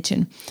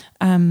religion.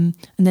 And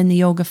then the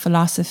yoga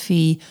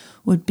philosophy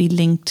would be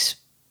linked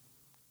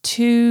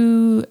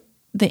to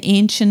the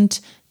ancient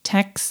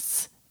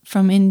texts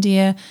from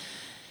India,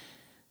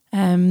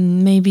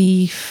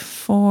 maybe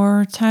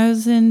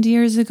 4,000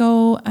 years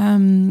ago.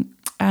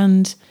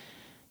 And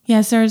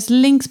yes, there's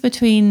links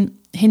between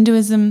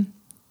Hinduism,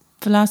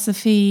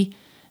 philosophy,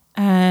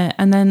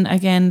 and then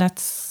again,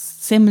 that's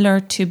similar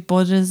to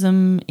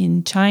Buddhism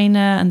in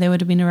China, and they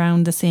would have been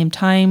around the same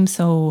time.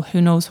 So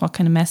who knows what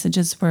kind of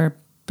messages were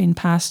being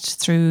passed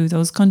through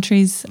those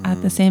countries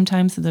at the same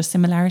time. So there's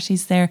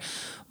similarities there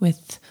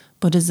with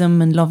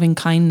Buddhism and loving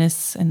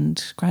kindness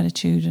and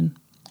gratitude, and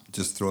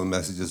just throwing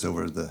messages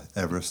over the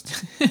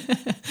Everest.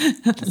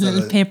 a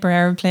little paper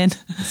aeroplane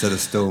instead of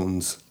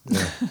stones.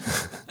 Yeah,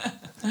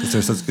 because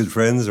they're such good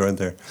friends around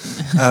there.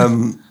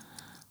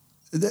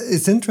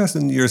 It's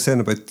interesting you're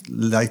saying about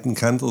lighting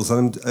candles,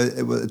 and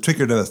it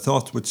triggered a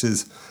thought, which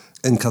is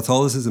in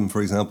Catholicism,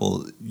 for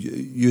example,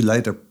 you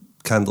light a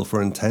candle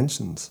for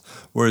intentions,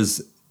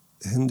 whereas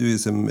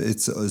Hinduism,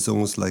 it's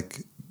almost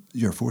like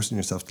you're forcing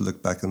yourself to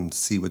look back and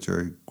see what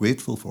you're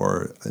grateful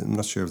for. I'm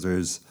not sure if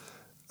there's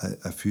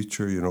a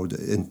future,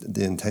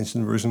 the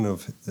intention version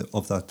of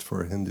that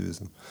for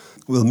Hinduism.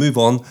 We'll move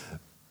on.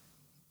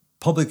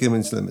 Public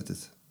Image Limited.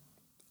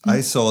 I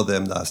saw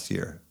them last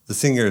year. The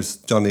singers,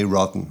 Johnny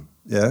Rotten,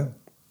 yeah?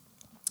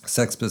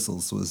 Sex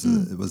Pistols was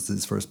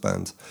his first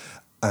band.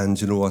 And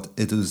you know what?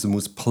 It was the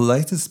most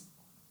politest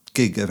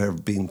gig I've ever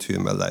been to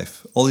in my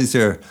life. All these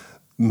are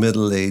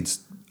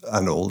middle-aged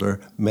and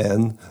older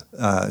men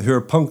who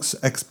are punks,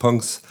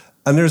 ex-punks,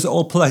 and there's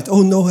all polite.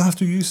 Oh no,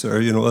 after you, sir.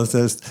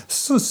 It's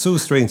so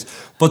strange.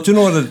 But do you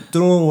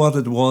know what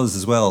it was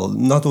as well?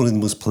 Not only the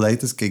most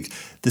politest gig,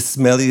 the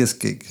smelliest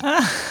gig.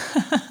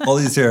 All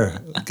these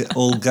here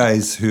old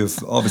guys who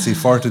have obviously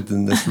farted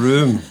in this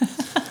room.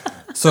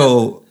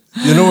 So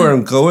you know where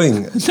I'm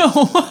going.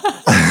 no.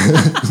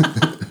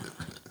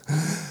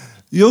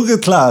 Yoga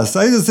class.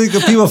 I just think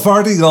of people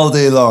farting all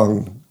day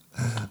long.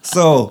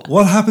 So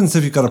what happens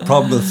if you've got a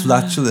problem with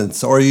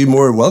flatulence? Or are you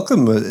more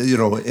welcome,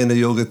 in a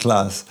yoga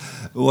class?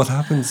 What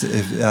happens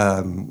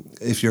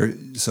if you're...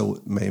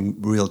 So my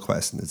real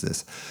question is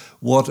this.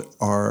 What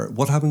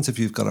happens if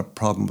you've got a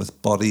problem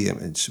with body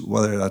image,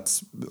 whether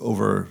that's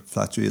over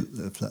what's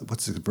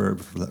the verb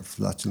for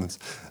flatulence?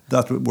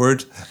 That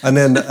word. And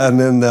then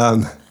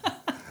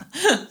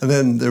and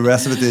then the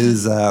rest of it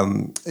is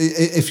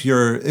if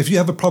you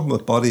have a problem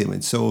with body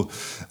image. So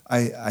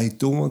I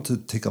don't want to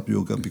take up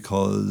yoga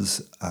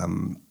because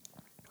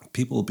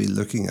people will be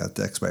looking at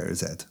X, Y, or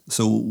Z.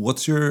 So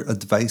what's your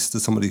advice to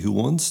somebody who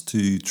wants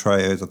to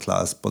try out a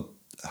class but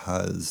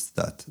has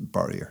that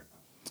barrier?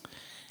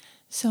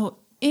 So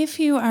if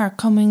you are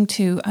coming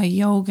to a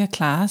yoga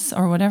class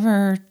or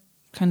whatever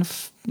kind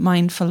of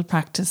mindful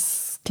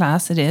practice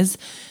class it is,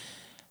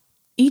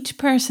 each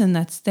person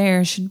that's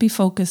there should be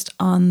focused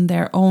on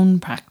their own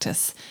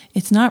practice.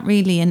 It's not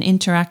really an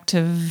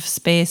interactive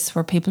space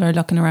where people are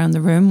looking around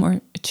the room,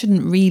 or it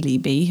shouldn't really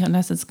be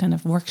unless it's kind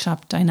of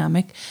workshop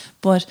dynamic,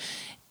 but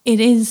it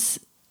is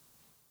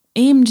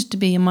aimed to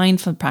be a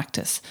mindful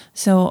practice.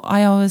 So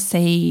I always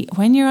say,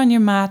 when you're on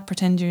your mat,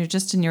 pretend you're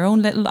just in your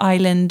own little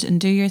island and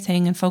do your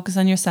thing and focus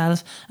on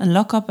yourself and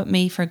look up at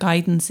me for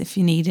guidance if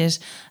you need it.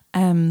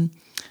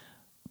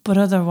 But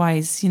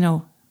otherwise,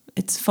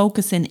 it's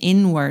focusing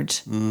inward,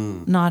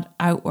 not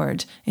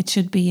outward. It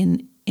should be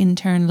an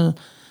internal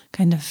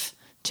kind of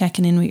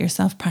checking in with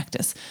yourself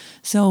practice.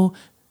 So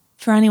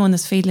for anyone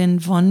that's feeling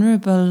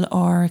vulnerable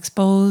or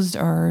exposed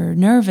or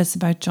nervous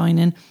about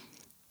joining,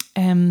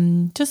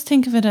 just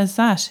think of it as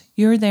that.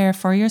 You're there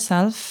for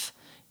yourself.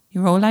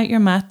 You roll out your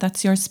mat.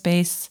 That's your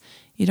space.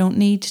 You don't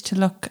need to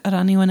look at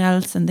anyone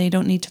else, and they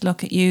don't need to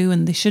look at you,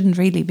 and they shouldn't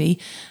really be.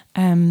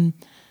 And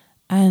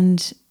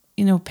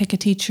pick a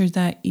teacher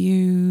that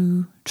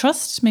you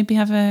trust, maybe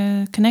have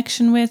a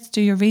connection with,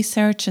 do your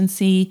research and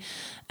see,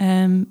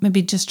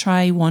 maybe just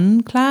try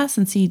one class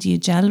and see, do you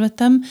gel with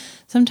them?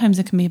 Sometimes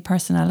it can be a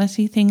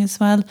personality thing as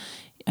well.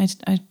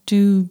 I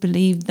do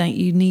believe that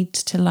you need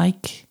to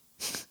like,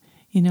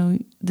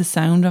 the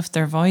sound of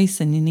their voice,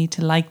 and you need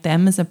to like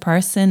them as a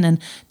person and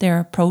their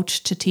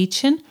approach to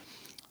teaching.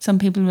 Some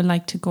people would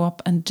like to go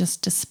up and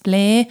just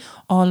display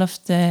all of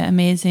the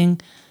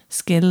amazing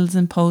skills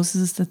and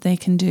poses that they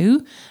can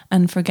do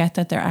and forget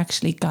that they're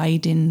actually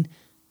guiding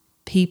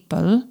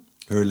people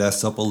who are less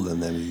supple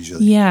than them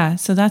usually. Yeah,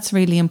 so that's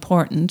really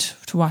important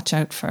to watch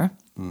out for.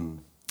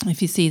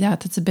 If you see that,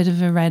 that's a bit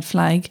of a red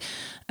flag.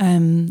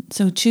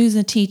 So choose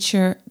a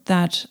teacher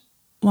that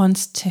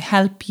wants to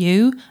help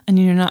you, and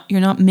you're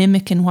not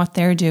mimicking what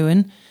they're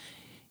doing.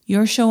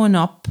 You're showing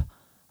up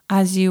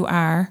as you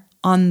are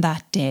on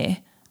that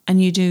day,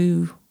 and you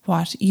do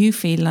what you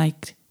feel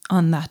like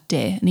on that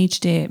day, and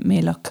each day it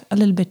may look a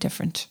little bit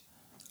different.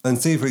 And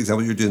say, for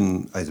example, you're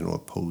doing, I don't know, a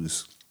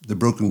pose, the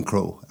broken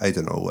crow. I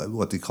don't know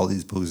what they call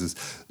these poses.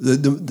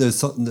 The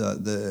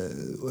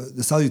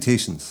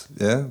salutations.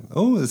 Yeah.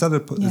 Oh, is that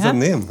a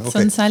name? Okay.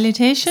 Sun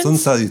salutations. Sun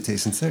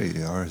salutations. There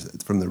you are.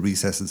 From the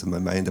recesses of my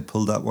mind, I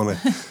pulled that one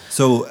out.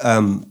 So,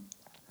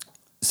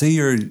 say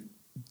you're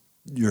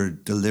you're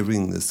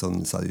delivering the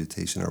sun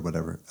salutation or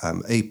whatever,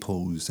 a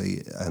pose,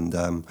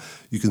 and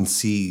you can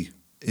see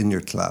in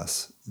your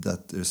class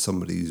that there's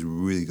somebody who's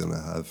really going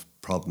to have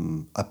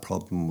a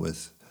problem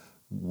with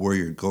where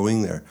you're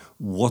going there.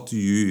 What do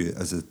you,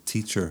 as a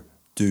teacher,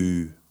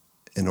 do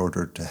in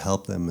order to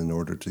help them, in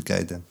order to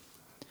guide them?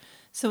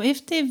 So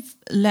if they've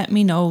let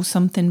me know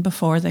something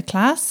before the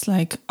class,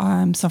 like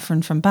I'm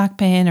suffering from back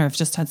pain or I've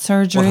just had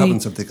surgery. What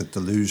happens if they get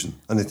delusion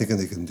and they're thinking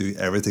they can do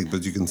everything,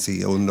 but you can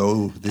see, oh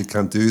no, they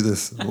can't do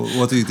this?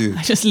 What do you do?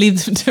 I just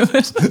leave them to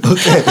it.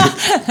 Okay.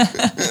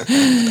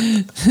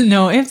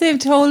 No, if they've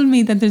told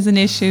me that there's an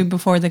issue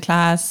before the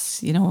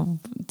class, you know,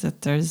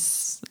 that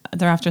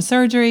they're after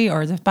surgery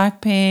or they've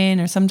back pain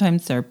or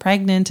sometimes they're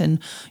pregnant and,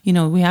 you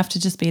know, we have to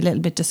just be a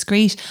little bit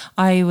discreet,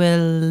 I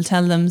will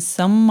tell them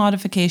some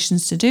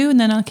modifications to do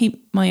and then I'll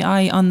keep my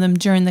eye on them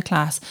during the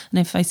class. And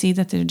if I see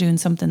that they're doing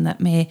something that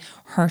may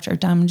hurt or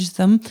damage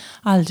them,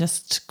 I'll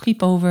just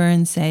creep over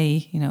and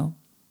say, you know,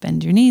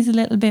 bend your knees a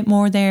little bit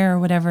more there or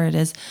whatever it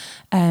is.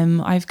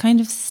 I've kind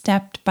of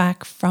stepped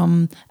back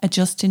from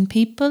adjusting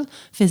people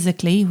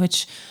physically,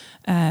 which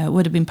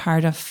would have been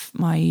part of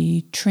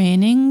my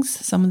trainings,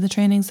 some of the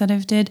trainings that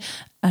I've did.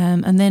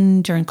 And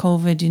then during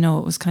COVID, you know,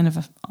 it was kind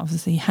of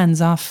obviously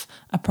hands-off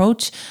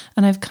approach.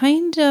 And I've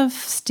kind of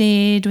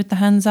stayed with the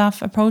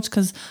hands-off approach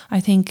because I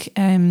think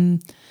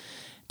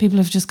people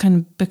have just kind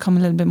of become a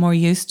little bit more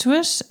used to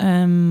it.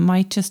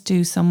 Might just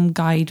do some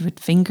guide with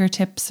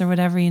fingertips or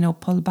whatever, you know,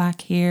 pull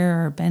back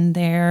here or bend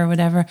there or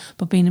whatever,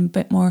 but being a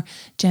bit more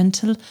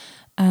gentle.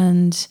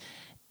 And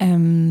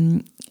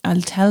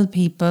I'll tell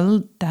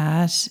people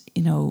that,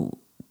 you know,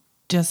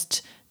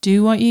 just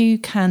do what you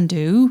can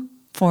do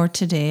for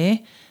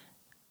today,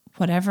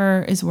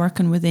 whatever is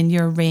working within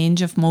your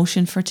range of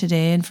motion for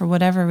today, and for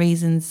whatever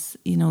reasons,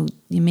 you know,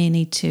 you may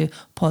need to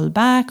pull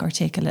back or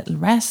take a little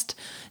rest,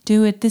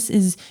 do it. This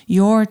is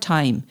your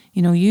time.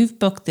 You know, you've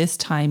booked this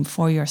time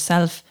for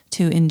yourself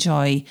to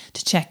enjoy,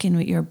 to check in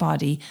with your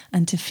body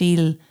and to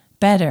feel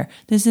better.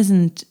 This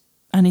isn't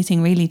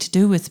anything really to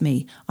do with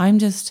me. I'm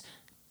just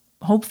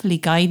hopefully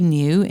guiding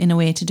you in a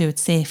way to do it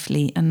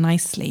safely and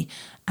nicely.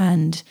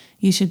 And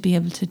you should be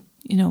able to,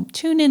 you know,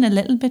 tune in a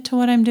little bit to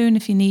what I'm doing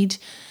if you need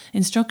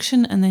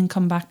instruction, and then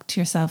come back to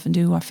yourself and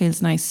do what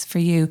feels nice for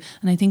you.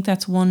 And I think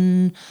that's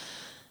one,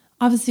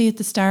 obviously at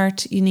the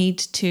start, you need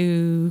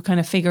to kind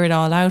of figure it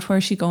all out.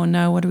 Where's she going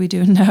now? What are we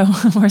doing now?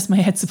 Where's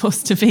my head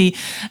supposed to be?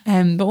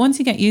 But once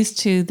you get used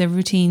to the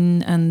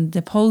routine and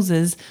the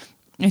poses,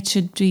 it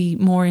should be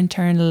more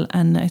internal.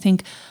 And I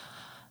think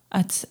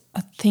it's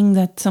a thing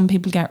that some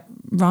people get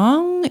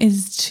wrong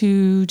is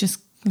to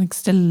just like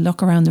still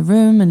look around the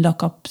room and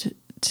look up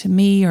to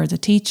me or the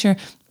teacher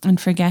and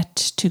forget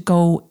to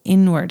go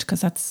inward,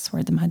 because that's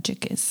where the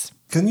magic is.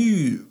 Can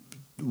you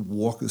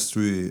walk us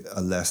through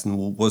a lesson?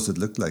 What does it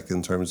look like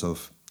in terms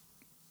of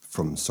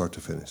from start to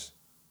finish?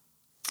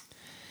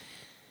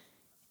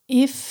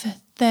 If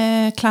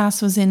the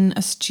class was in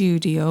a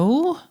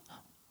studio,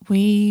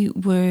 we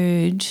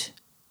would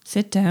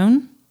sit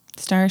down,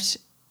 start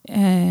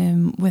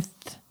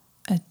with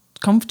a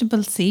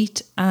comfortable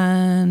seat,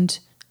 and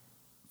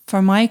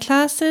for my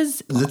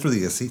classes...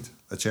 Literally a seat,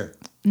 a chair?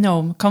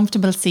 No,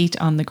 comfortable seat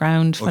on the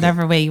ground, okay.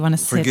 Whatever way you want to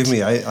sit. Forgive me,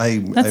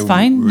 that's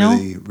fine.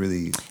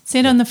 Really...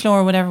 Sit on the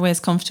floor, whatever way is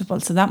comfortable.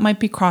 So that might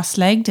be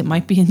cross-legged, it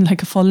might be in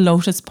like a full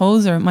lotus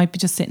pose, or it might be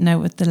just sitting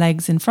out with the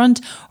legs in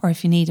front, or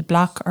if you need a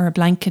block or a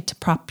blanket to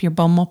prop your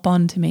bum up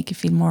on to make you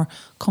feel more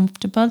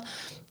comfortable.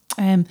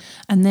 And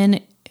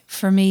then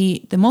for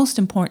me, the most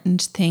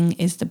important thing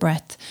is the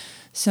breath.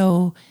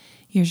 So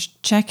you're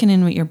checking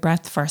in with your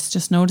breath first,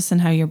 just noticing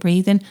how you're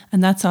breathing,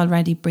 and that's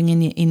already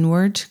bringing you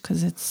inward,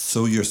 because it's...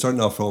 So you're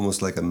starting off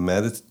almost like a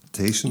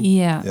meditation?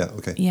 Yeah. Yeah,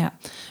 okay. Yeah.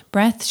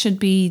 Breath should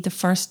be the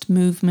first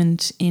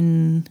movement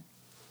in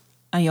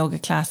a yoga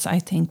class, I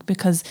think,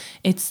 because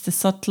it's the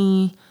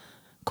subtle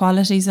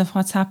qualities of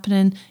what's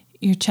happening.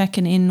 You're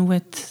checking in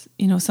with,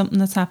 you know, something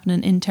that's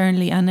happening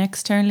internally and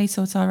externally,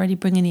 so it's already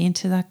bringing you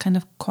into that kind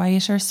of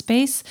quieter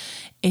space.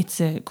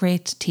 It's a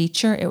great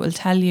teacher. It will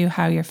tell you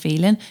how you're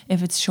feeling.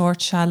 If it's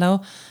short,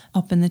 shallow,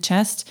 up in the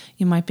chest,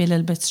 you might be a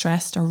little bit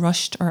stressed or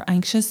rushed or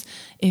anxious.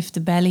 If the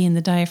belly and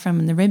the diaphragm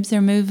and the ribs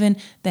are moving,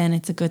 then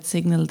it's a good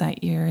signal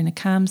that you're in a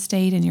calm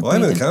state and you're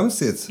breathing. I'm in a calm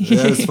state.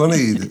 Yeah, it's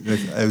funny.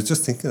 Like, I was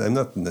just thinking, I'm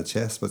not in the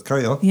chest, but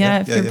carry on.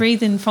 Yeah, if you're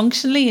breathing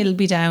functionally, it'll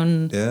be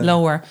down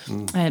lower.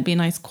 It'll be a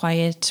nice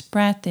quiet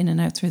breath in and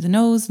out through the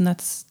nose, and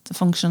that's the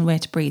functional way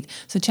to breathe.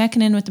 So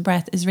checking in with the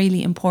breath is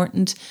really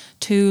important.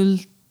 Tool,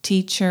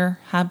 teacher,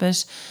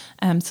 habit.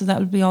 So that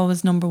would be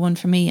always number one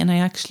for me. And I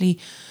actually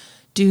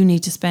do need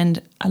to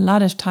spend a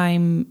lot of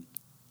time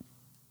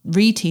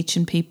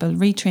reteaching people,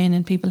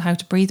 retraining people how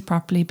to breathe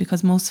properly,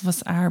 because most of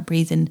us are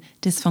breathing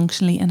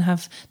dysfunctionally and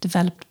have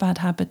developed bad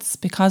habits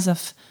because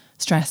of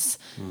stress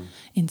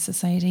in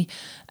society.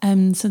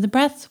 So the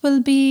breath will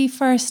be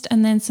first,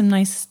 and then some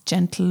nice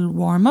gentle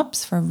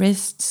warm-ups for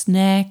wrists,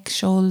 neck,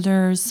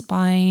 shoulders,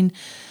 spine,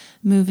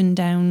 moving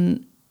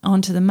down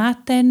onto the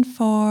mat then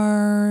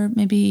for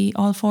maybe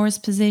all fours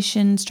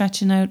position,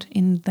 stretching out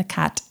in the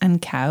cat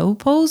and cow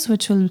pose,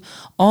 which will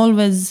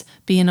always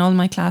be in all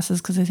my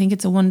classes because I think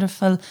it's a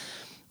wonderful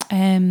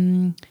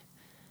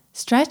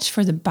stretch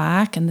for the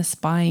back and the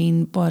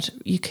spine, but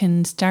you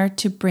can start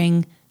to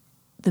bring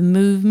the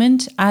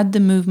movement, add the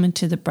movement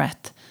to the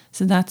breath.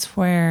 So that's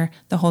where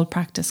the whole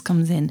practice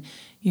comes in.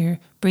 You're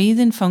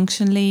breathing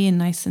functionally and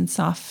nice and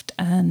soft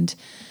and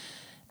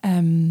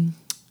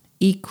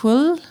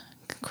equal,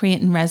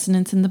 creating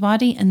resonance in the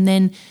body, and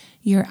then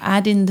you're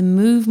adding the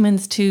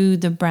movements to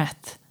the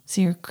breath. So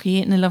you're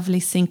creating a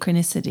lovely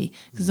synchronicity,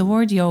 because the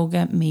word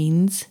yoga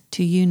means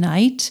to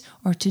unite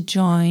or to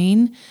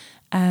join.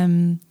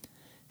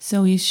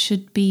 So you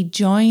should be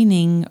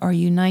joining or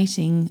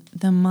uniting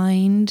the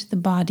mind, the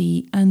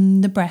body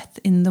and the breath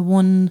in the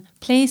one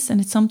place,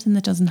 and it's something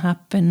that doesn't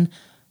happen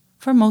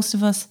for most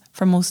of us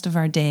for most of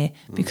our day,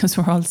 because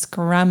we're all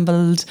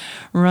scrambled,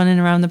 running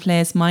around the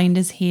place. Mind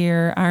is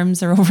here,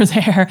 arms are over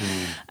there.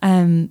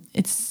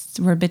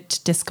 We're a bit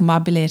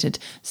discombobulated.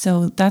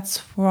 So that's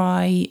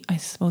why I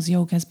suppose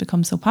yoga has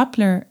become so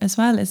popular as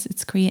well, as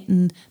it's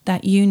creating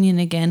that union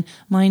again,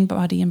 mind,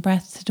 body and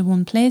breath to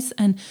one place.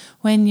 And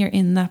when you're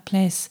in that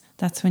place,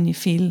 that's when you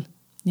feel,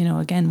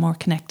 again, more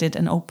connected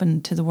and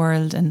open to the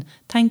world and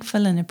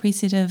thankful and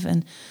appreciative,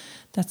 and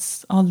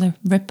that's all the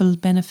ripple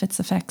benefits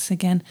effects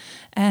again.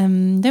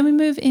 Then we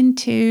move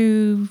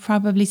into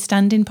probably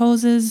standing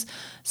poses,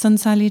 sun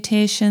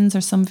salutations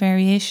or some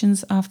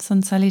variations of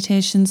sun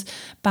salutations,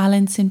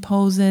 balancing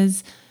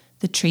poses,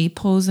 the tree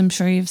pose I'm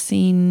sure you've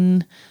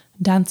seen,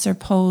 dancer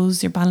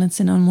pose, you're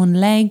balancing on one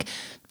leg.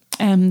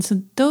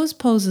 So those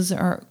poses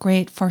are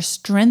great for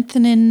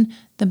strengthening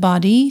the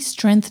body,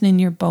 strengthening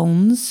your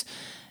bones,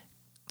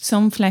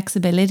 some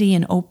flexibility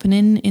and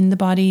opening in the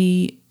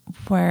body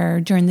where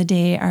during the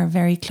day are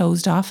very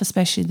closed off,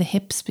 especially the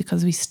hips,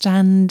 because we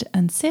stand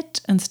and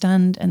sit and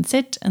stand and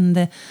sit, and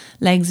the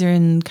legs are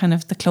in kind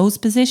of the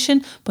closed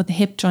position, but the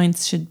hip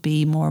joints should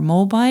be more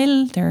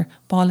mobile. They're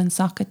ball and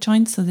socket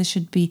joints, so they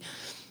should be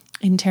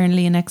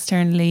internally and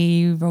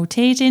externally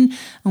rotating,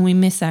 and we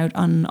miss out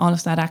on all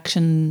of that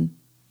action,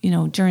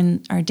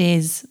 during our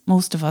days,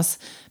 most of us,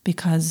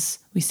 because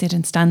we sit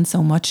and stand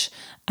so much.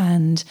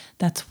 And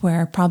that's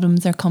where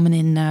problems are coming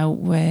in now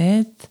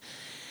with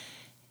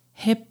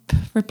hip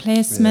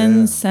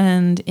replacements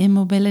and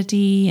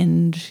immobility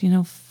and,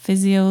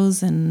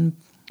 physios and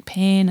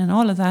pain and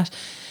all of that.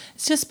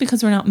 It's just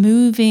because we're not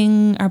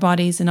moving our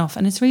bodies enough.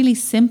 And it's really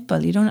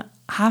simple. You don't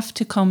have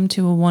to come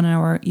to a 1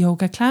 hour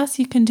yoga class.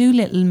 You can do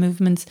little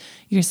movements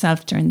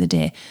yourself during the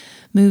day.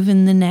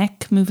 Moving the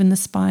neck, moving the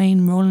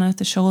spine, rolling out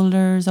the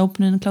shoulders,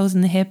 opening and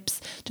closing the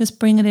hips, just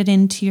bringing it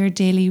into your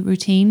daily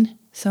routine.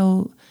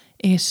 So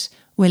it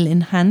will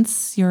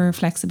enhance your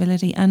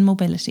flexibility and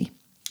mobility.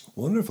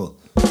 Wonderful.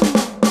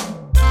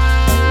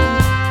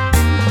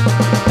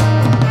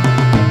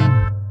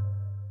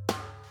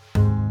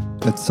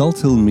 At Salt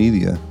Hill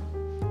Media,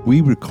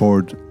 we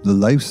record the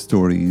life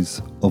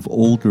stories of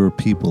older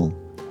people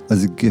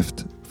as a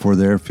gift for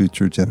their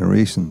future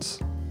generations.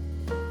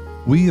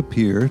 We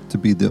appear to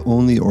be the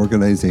only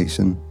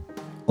organisation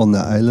on the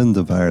island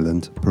of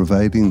Ireland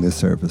providing this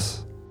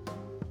service.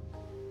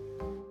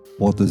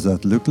 What does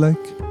that look like?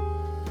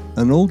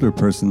 An older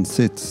person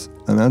sits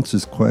and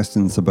answers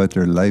questions about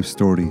their life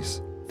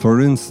stories. For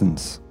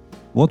instance,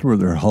 what were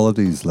their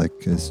holidays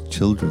like as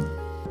children?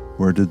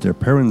 Where did their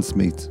parents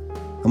meet?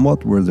 And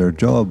what were their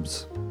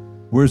jobs?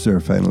 Where's their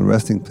final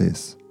resting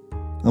place?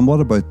 And what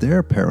about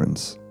their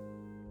parents?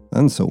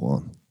 And so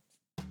on.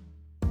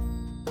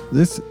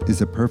 This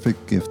is a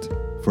perfect gift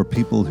for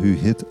people who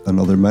hit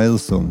another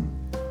milestone.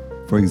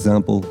 For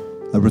example,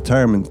 a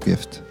retirement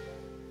gift,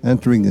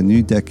 entering a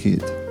new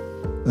decade,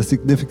 a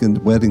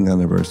significant wedding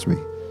anniversary,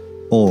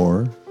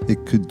 or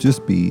it could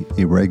just be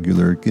a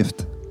regular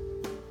gift.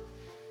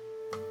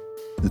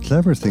 The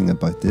clever thing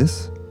about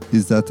this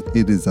is that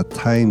it is a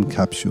time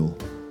capsule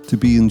to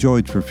be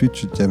enjoyed for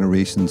future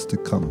generations to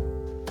come.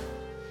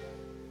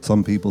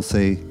 Some people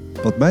say,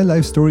 but my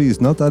life story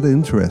is not that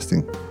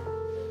interesting.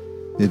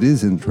 It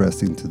is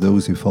interesting to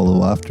those who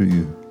follow after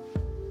you.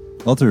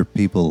 Other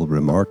people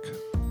remark,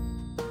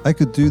 I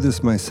could do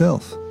this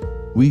myself.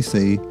 We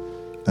say,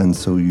 and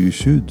so you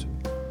should.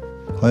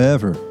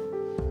 However,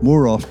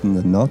 more often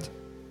than not,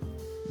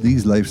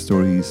 these life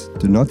stories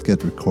do not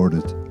get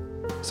recorded,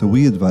 so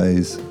we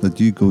advise that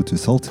you go to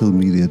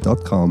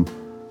salthillmedia.com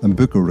and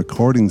book a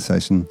recording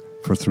session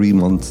for 3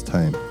 months'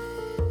 time.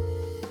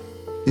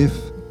 If,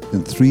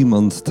 in 3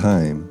 months'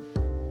 time,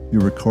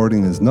 your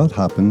recording has not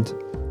happened,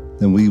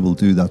 then we will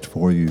do that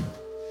for you.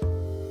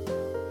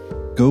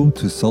 Go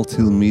to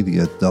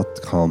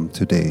salthillmedia.com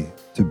today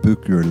to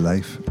book your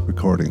live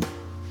recording.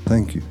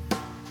 Thank you.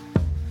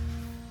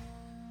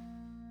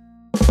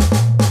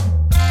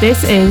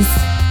 This is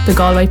the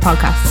Galway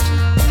Podcast.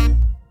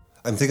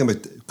 I'm thinking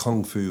about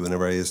Kung Fu,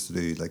 whenever I used to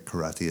do like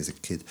karate as a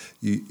kid,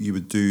 you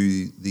would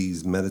do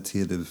these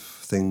meditative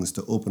things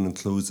to open and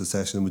close the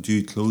session. Would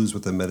you close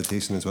with a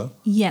meditation as well?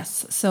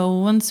 Yes. So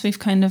once we've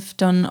kind of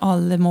done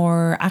all the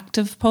more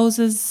active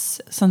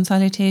poses, sun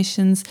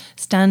salutations,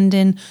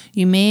 standing,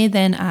 you may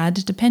then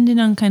add, depending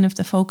on kind of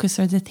the focus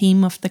or the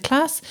theme of the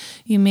class,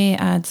 you may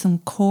add some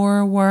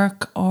core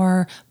work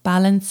or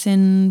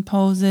balancing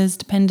poses,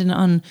 depending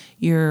on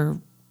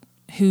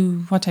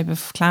what type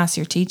of class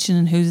you're teaching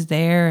and who's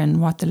there and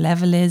what the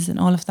level is and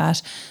all of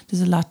that.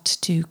 There's a lot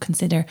to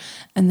consider.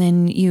 And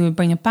then you would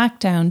bring it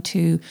back down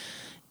to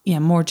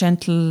more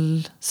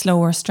gentle,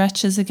 slower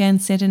stretches again,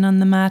 sitting on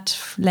the mat,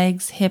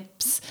 legs,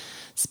 hips,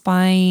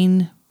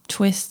 spine,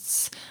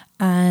 twists.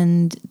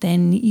 And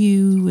then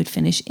you would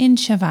finish in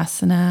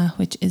Shavasana,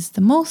 which is the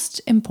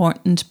most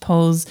important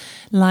pose,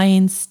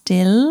 lying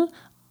still,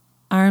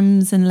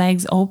 arms and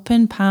legs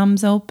open,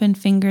 palms open,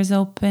 fingers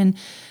open,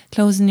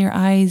 closing your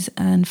eyes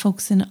and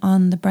focusing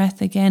on the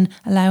breath again,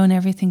 allowing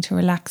everything to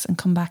relax and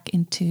come back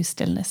into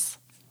stillness.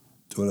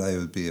 What I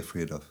would be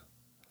afraid of?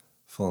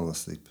 Falling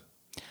asleep.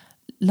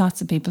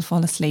 Lots of people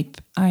fall asleep.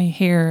 I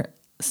hear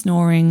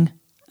snoring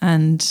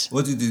and...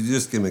 What do you do? You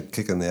just give him a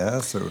kick in the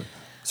ass? Or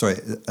sorry,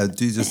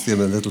 do you just give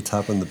him a little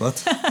tap on the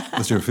butt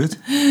with your foot?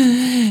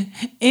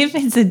 If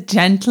it's a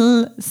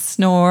gentle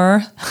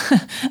snore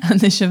and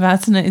the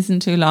Shavasana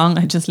isn't too long,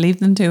 I just leave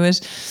them to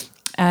it.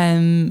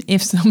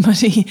 If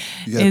somebody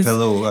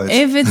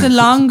if it's a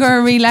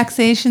longer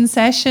relaxation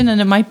session, and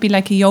it might be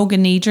like a yoga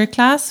nidra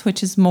class,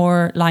 which is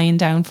more lying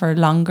down for a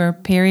longer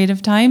period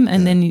of time,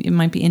 and then it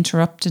might be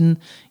interrupting,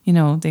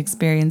 the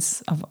experience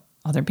of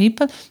other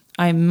people,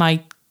 I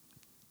might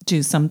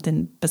do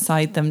something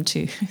beside them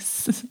too.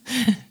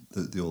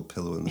 the old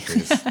pillow in the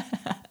face.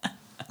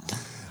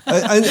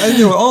 I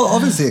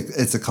obviously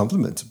it's a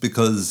compliment,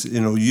 because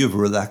you've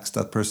relaxed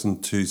that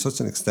person to such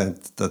an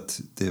extent that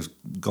they've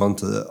gone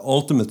to the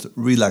ultimate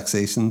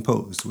relaxation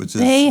pose, which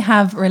is they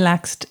have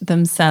relaxed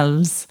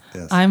themselves.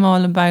 Yes. I'm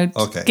all about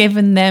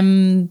giving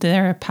them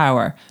their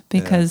power,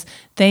 because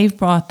they've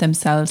brought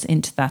themselves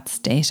into that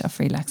state of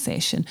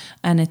relaxation,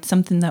 and it's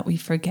something that we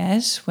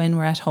forget when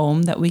we're at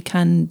home, that we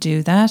can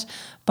do that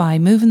by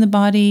moving the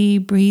body,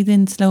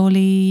 breathing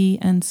slowly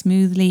and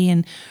smoothly,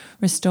 and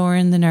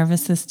restoring the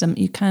nervous system.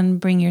 You can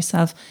bring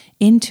yourself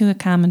into a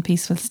calm and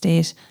peaceful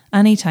state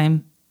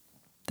anytime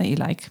that you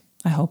like,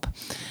 I hope.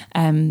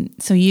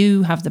 So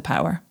you have the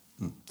power.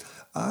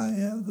 I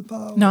have the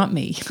power. Not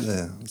me.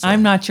 Yeah,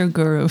 I'm not your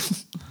guru.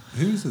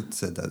 Who's it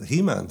said that?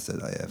 He-Man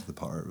said I have the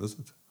power, was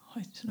it?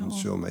 I don't know. I'm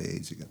showing my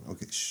age again.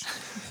 Okay, shh.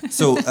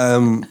 So,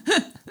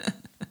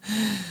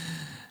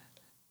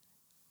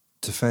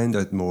 to find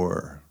out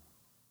more,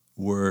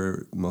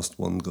 where must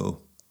one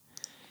go?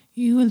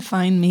 You will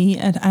find me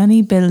at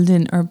any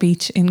building or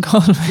beach in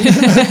Galway.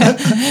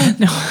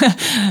 No,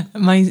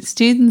 my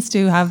students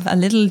do have a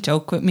little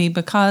joke with me,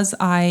 because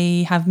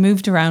I have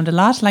moved around a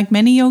lot, like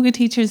many yoga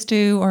teachers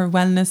do, or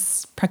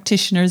wellness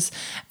practitioners,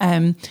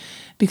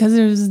 because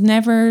there's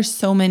never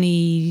so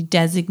many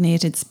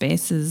designated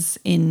spaces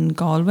in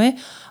Galway.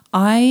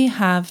 I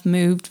have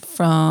moved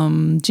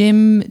from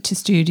gym to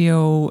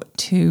studio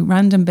to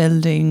random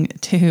building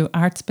to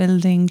arts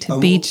building to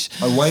beach.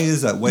 And why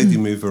is that? Why do you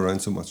move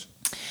around so much?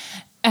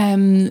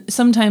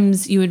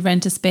 Sometimes you would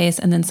rent a space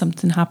and then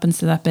something happens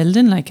to that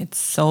building, like it's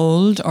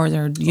sold, or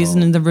they're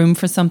using the room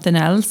for something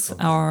else,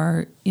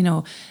 or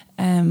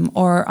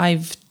or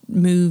I've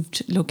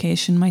moved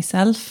location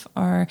myself,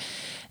 or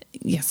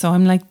so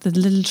I'm like the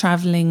little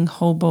traveling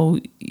hobo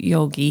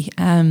yogi.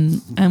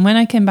 And when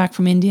I came back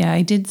from India,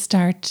 I did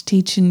start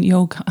teaching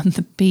yoga on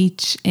the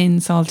beach in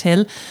Salt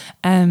Hill.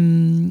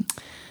 It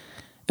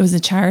was a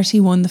charity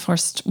one. The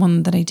first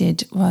one that I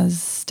did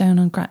was down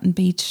on Grattan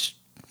Beach,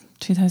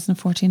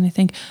 2014, I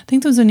think. I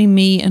think there was only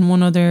me and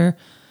one other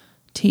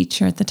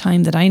teacher at the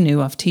time that I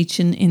knew of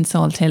teaching in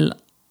Salt Hill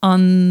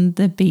on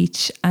the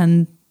beach,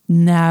 and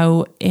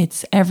now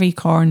it's every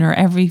corner,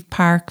 every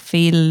park,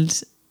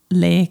 field,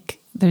 lake,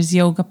 there's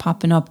yoga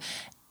popping up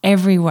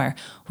everywhere,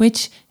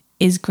 which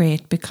is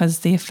great because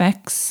the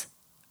effects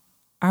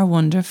are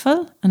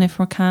wonderful. And if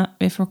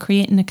we're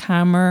creating a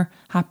calmer,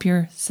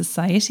 happier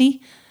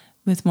society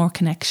with more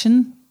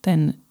connection,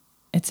 then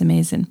it's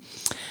amazing.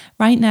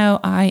 Right now,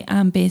 I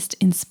am based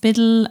in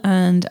Spiddal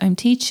and I'm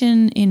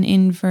teaching in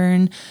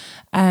Invern,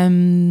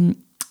 and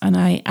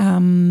I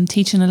am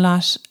teaching a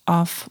lot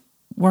of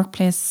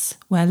workplace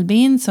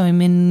well-being. So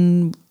I'm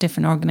in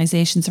different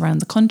organisations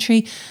around the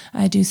country.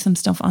 I do some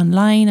stuff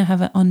online. I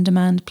have an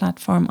on-demand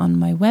platform on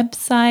my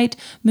website,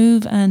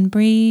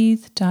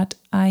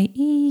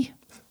 moveandbreathe.ie.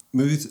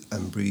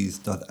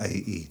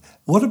 Moveandbreathe.ie.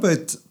 What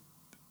about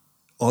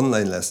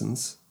online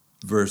lessons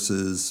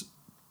versus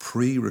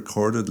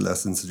pre-recorded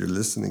lessons that you're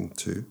listening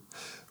to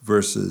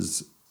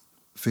versus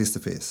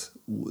face-to-face?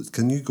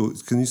 Can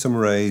you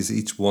summarise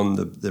each one,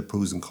 the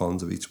pros and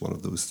cons of each one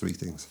of those three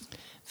things?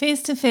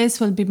 Face-to-face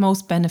will be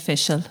most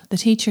beneficial. The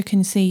teacher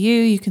can see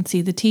you can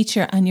see the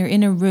teacher, and you're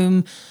in a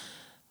room.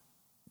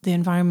 The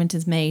environment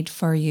is made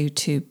for you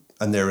to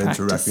And they're practice.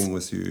 interacting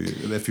with you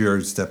if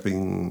you're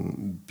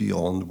stepping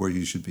beyond where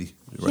you should be.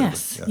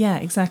 Yes, yeah,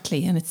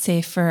 exactly. And it's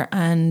safer,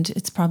 and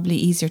it's probably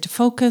easier to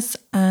focus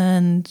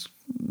and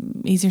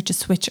easier to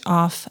switch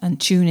off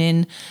and tune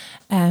in.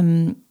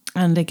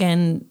 And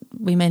again,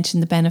 we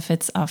mentioned the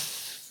benefits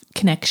of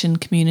connection,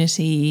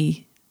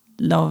 community,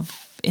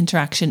 love,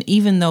 interaction.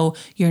 Even though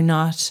you're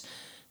not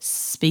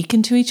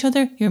speaking to each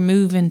other, you're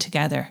moving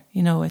together.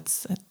 You know,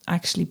 it's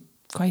actually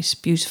quite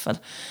beautiful.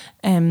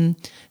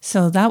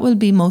 So that will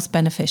be most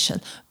beneficial.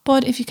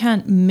 But if you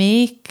can't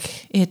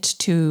make it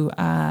to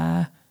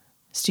a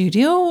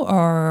studio,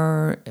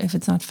 or if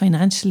it's not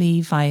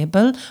financially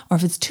viable, or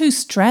if it's too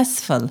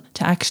stressful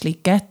to actually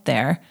get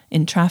there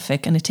in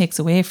traffic and it takes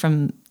away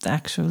from the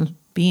actual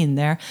being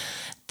there,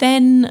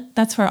 then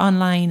that's where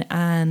online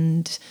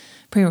and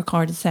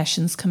pre-recorded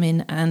sessions come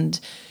in. And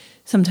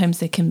sometimes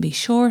they can be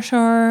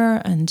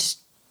shorter and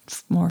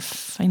more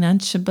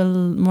financial.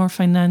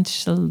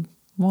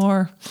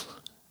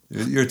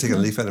 You're taking a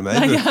leaf out of my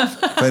book.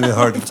 Finding it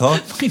hard to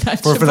talk.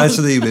 For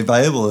financially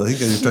viable, I think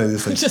you're trying to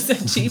say. Just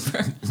said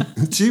cheaper.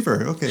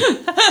 Cheaper, okay.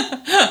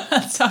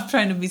 Stop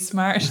trying to be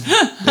smart.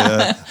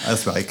 Yeah,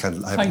 that's why I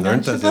haven't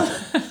learned that yet.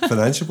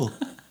 Financiable.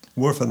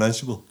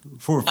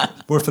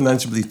 More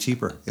financially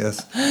cheaper,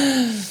 yes.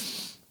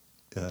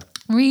 Yeah.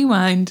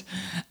 Rewind.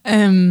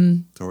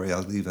 Don't worry,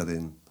 I'll leave that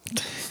in.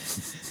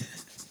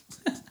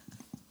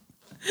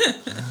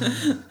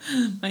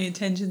 My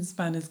attention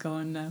span is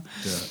going now.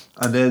 Yeah,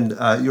 and then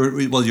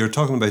you're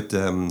talking about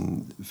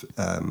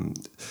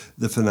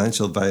the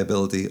financial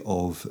viability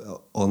of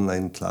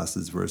online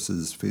classes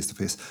versus face to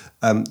face.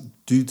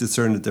 Do you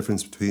discern the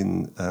difference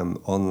between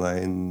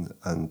online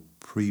and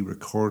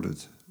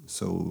pre-recorded?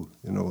 So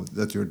you know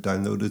that you're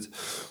downloaded.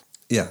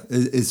 Yeah,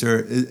 is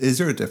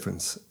there a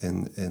difference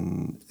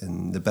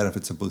in the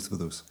benefits of both of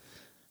those?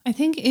 I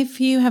think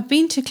if you have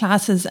been to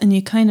classes and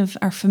you kind of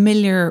are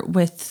familiar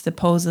with the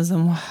poses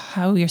and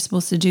how you're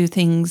supposed to do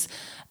things,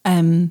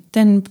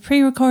 then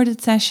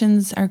pre-recorded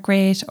sessions are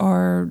great,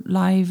 or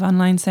live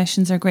online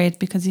sessions are great,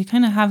 because you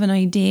kind of have an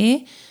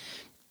idea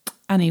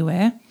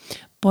anyway.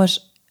 But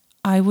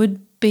I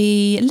would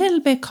be a little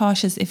bit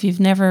cautious if you've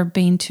never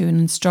been to an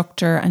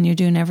instructor and you're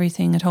doing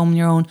everything at home on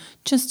your own,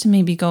 just to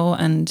maybe go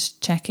and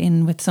check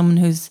in with someone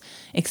who's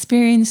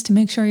experienced to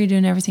make sure you're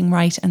doing everything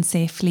right and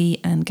safely,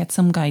 and get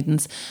some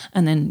guidance.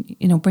 And then,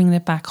 you know, bringing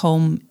it back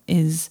home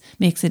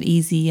makes it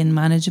easy and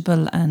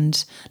manageable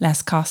and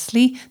less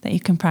costly, that you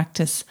can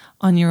practice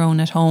on your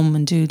own at home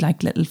and do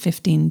like little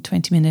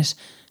 15-20 minute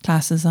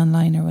classes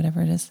online or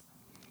whatever it is.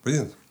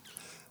 Brilliant.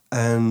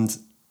 And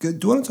do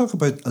you want to talk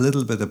a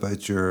little bit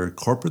about your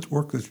corporate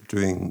work that you're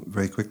doing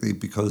very quickly?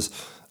 Because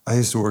I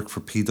used to work for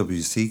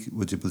PwC.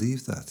 Would you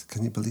believe that?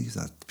 Can you believe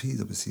that?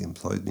 PwC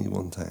employed me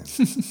one time.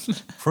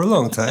 For a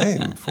long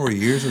time, 4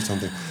 years or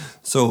something.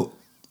 So,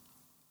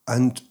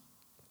 and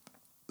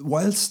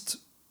whilst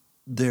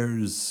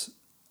there's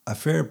a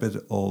fair bit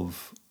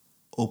of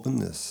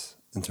openness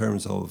in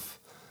terms of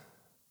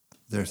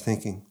their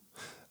thinking,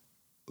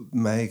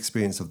 my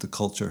experience of the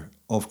culture,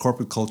 of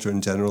corporate culture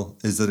in general,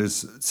 is that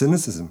there's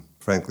cynicism,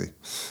 frankly.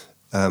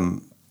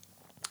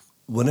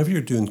 Whenever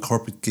you're doing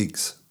corporate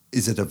gigs,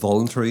 is it a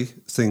voluntary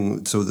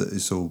thing?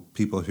 So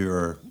people who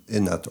are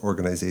in that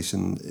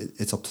organisation,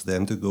 it's up to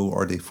them to go,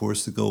 or are they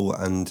forced to go?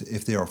 And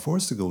if they are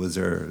forced to go, is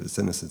there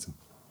cynicism?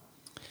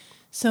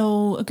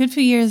 So a good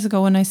few years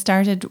ago, when I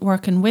started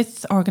working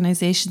with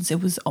organisations,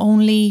 it was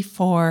only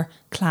for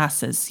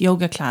classes,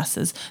 yoga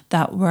classes,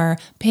 that were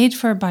paid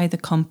for by the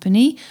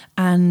company,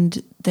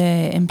 and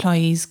the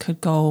employees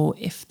could go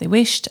if they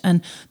wished.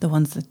 And the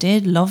ones that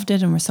did loved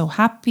it and were so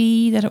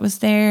happy that it was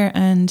there,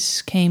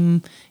 and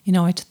came, you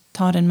know, I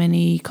taught in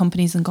many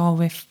companies in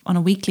Galway on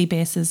a weekly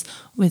basis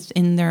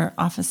within their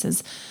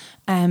offices.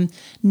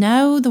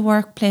 Now the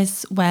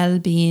workplace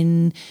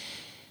wellbeing,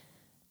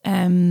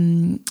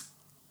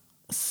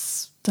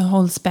 the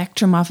whole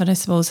spectrum of it, I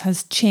suppose,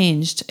 has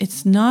changed.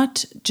 It's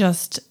not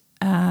just,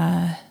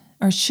 or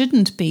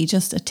shouldn't be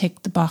just a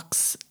tick the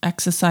box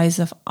exercise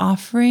of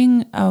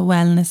offering a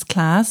wellness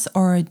class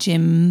or a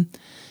gym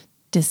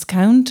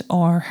discount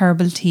or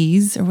herbal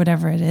teas or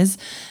whatever it is.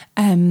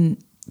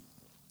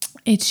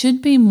 It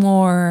should be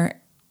more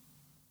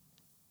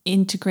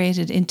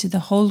integrated into the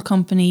whole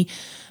company,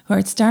 where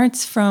it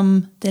starts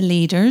from the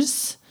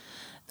leaders.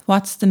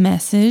 What's the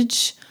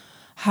message?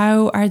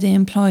 How are the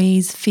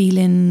employees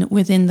feeling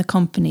within the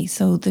company?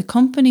 So the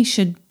company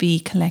should be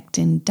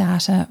collecting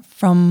data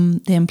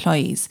from the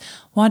employees.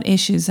 What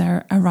issues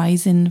are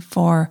arising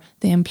for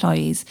the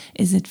employees?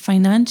 Is it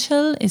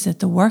financial? Is it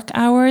the work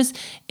hours?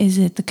 Is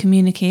it the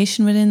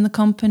communication within the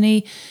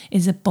company?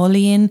 Is it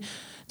bullying?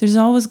 There's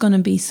always going to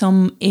be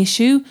some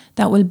issue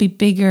that will be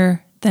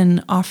bigger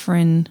than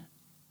offering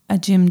a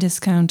gym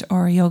discount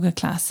or a yoga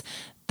class.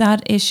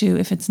 That issue,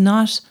 if it's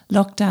not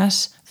looked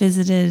at,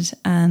 visited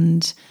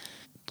and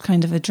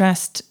kind of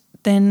addressed,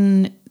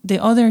 then the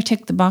other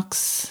tick the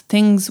box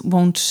things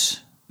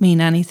won't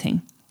mean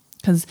anything.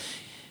 Because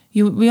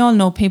we all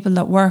know people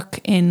that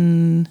work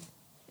in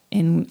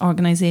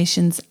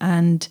organisations,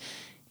 and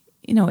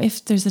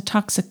if there's a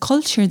toxic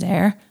culture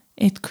there,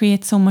 it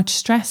creates so much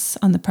stress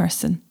on the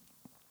person.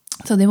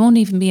 So they won't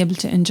even be able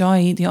to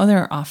enjoy the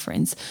other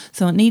offerings.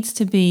 So it needs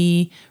to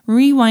be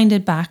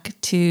rewinded back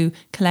to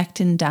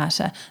collecting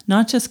data,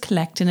 not just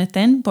collecting it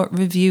then, but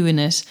reviewing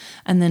it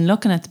and then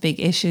looking at the big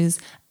issues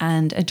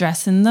and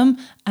addressing them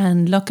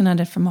and looking at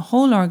it from a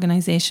whole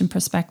organisation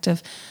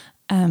perspective.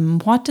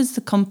 What does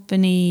the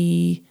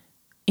company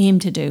aim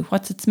to do?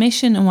 What's its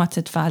mission and what's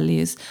its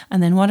values?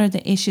 And then what are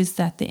the issues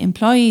that the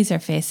employees are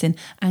facing?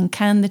 And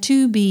can the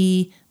two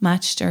be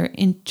matched or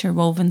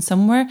interwoven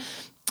somewhere?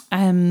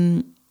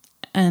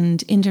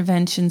 And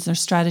interventions or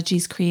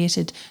strategies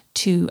created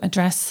to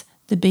address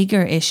the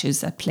bigger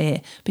issues at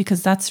play,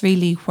 because that's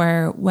really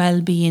where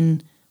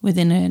well-being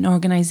within an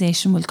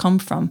organisation will come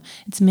from.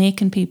 It's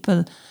making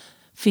people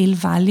feel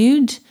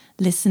valued,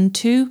 listened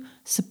to,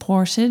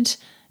 supported.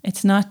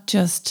 It's not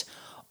just,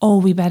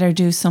 we better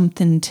do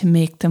something to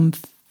make them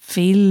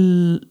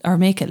feel or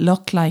make it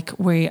look like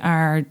we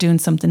are doing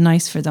something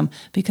nice for them,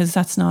 because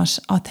that's not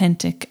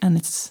authentic and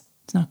it's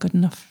not good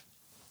enough.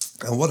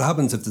 And what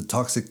happens if the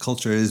toxic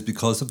culture is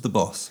because of the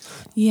boss?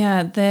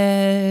 Yeah,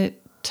 the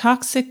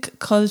toxic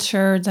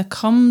culture that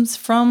comes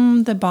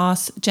from the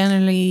boss,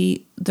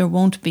 generally there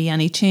won't be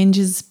any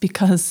changes,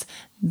 because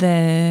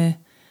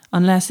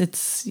unless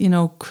it's,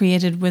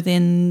 created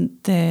within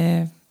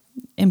the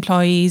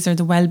employees or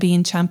the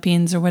wellbeing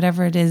champions or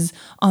whatever it is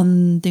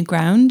on the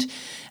ground,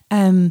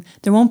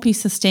 there won't be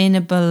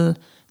sustainable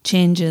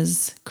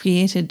changes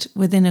created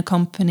within a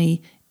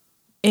company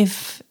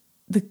if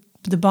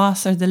the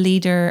boss or the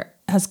leader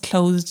has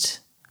closed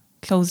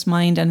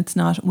mind and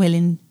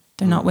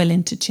they're not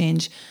willing to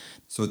change.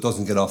 So it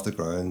doesn't get off the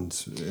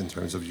ground in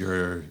terms of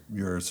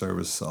your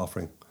service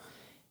offering?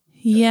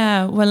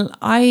 Yeah, well,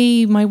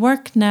 my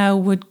work now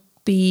would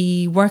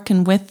be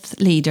working with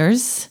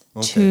leaders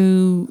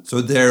to...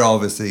 So they're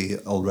obviously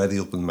already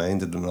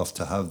open-minded enough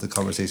to have the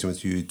conversation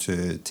with you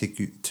to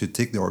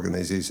take the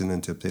organisation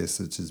into a place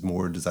which is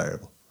more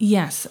desirable.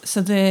 Yes,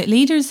 so the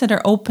leaders that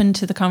are open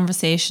to the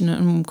conversation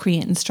and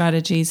creating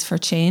strategies for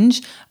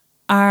change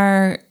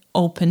are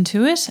open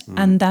to it,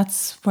 and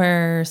that's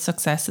where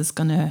success is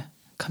going to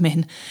come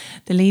in.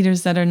 The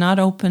leaders that are not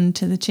open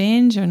to the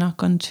change are not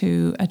going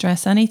to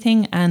address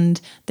anything, and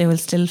they will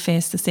still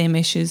face the same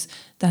issues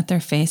that they're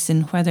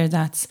facing, whether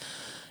that's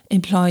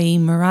employee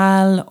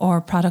morale or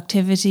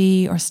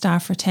productivity or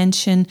staff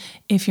retention.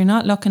 If you're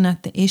not looking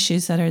at the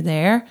issues that are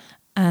there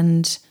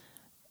and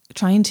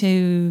trying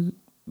to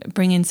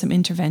bring in some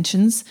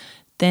interventions,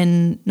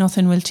 then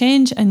nothing will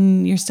change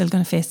and you're still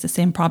going to face the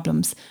same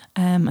problems.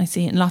 I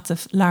see it in lots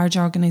of large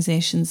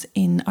organisations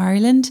in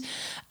Ireland.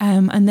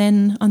 And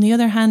then on the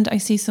other hand, I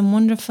see some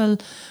wonderful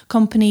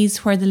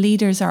companies where the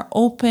leaders are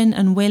open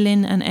and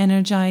willing and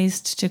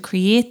energised to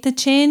create the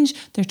change.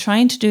 They're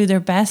trying to do their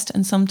best,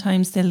 and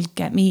sometimes they'll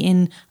get me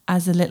in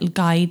as a little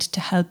guide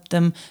to help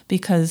them,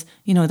 because,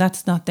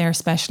 that's not their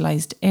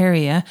specialised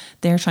area.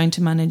 They're trying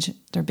to manage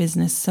their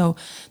business. So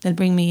they'll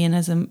bring me in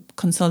as a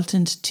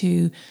consultant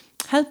to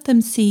help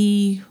them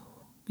see,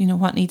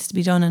 what needs to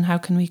be done and how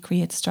can we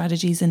create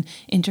strategies and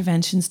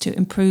interventions to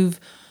improve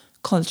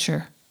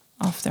culture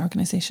of the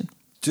organisation.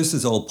 Just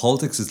as all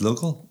politics is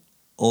local,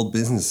 all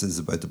business is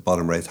about the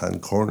bottom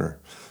right-hand corner.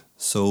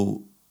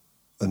 So,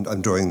 and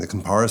I'm drawing the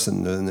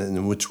comparison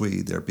in which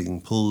way they're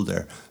being pulled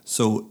there.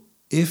 So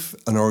if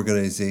an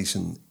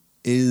organisation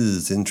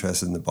is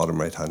interested in the bottom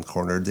right-hand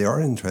corner, they are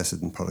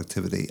interested in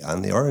productivity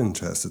and they are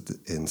interested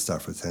in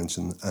staff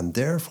retention, and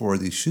therefore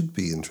they should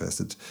be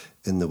interested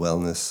in the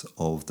wellness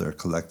of their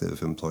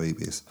collective employee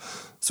base.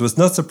 So it's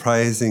not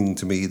surprising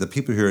to me that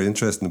people who are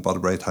interested in the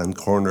bottom right-hand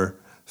corner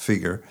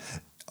figure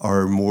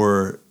are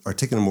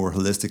taking a more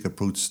holistic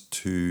approach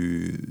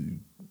to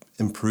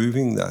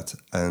improving that,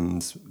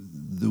 and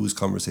those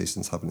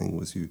conversations happening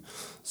with you.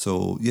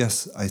 So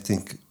yes, I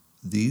think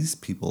these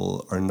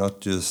people are not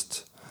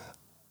just...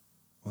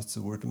 what's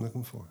the word I'm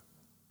looking for?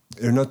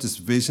 They're not just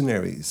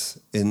visionaries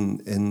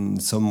in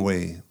some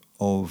way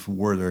of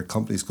where their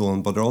company's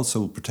going, but they're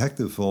also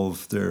protective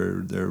of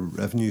their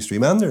revenue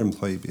stream and their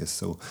employee base.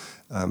 So,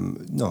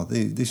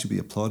 they should be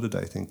applauded,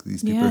 I think,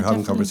 these people are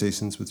having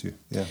conversations with you.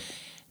 Yeah.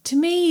 To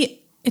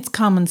me, it's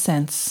common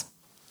sense.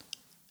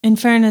 In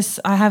fairness,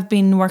 I have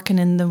been working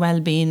in the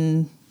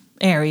wellbeing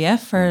area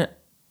for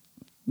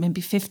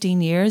maybe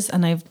 15 years,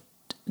 and I've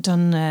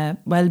done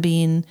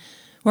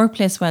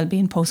workplace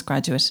wellbeing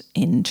postgraduate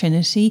in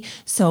Trinity.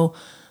 So,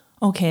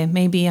 okay,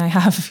 maybe I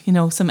have,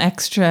 some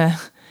extra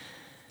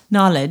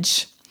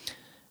knowledge,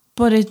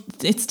 but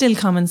it's still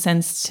common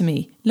sense to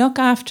me. Look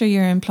after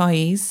your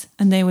employees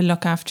and they will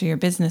look after your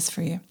business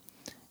for you.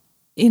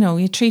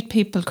 You treat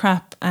people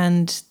crap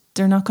and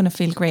they're not going to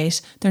feel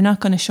great. They're not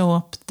going to show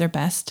up their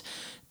best.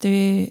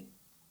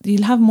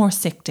 You'll have more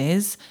sick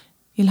days.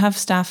 You'll have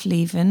staff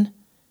leaving.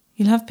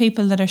 You'll have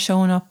people that are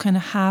showing up kind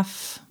of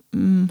half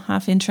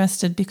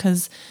interested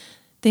because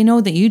they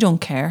know that you don't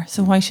care,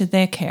 so why should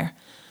they care?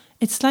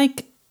 It's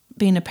like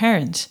being a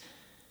parent.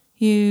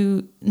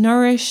 You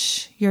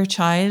nourish your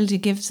child, you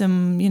give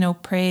them,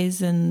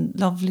 praise and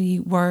lovely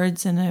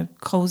words and a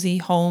cozy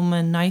home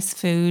and nice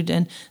food,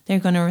 and they're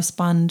going to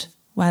respond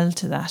well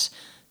to that.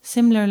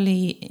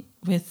 Similarly,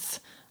 with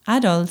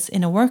adults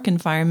in a work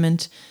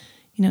environment,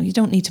 you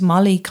don't need to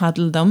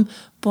mollycoddle them,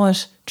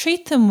 but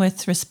treat them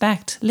with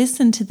respect.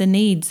 Listen to the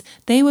needs.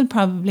 They will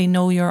probably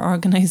know your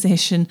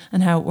organisation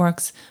and how it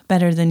works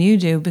better than you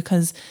do,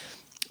 because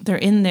they're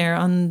in there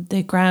on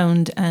the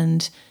ground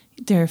and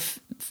their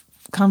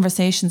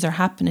conversations are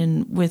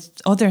happening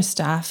with other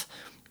staff.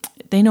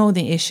 They know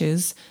the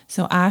issues.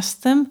 So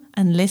ask them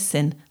and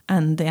listen,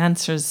 and the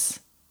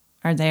answers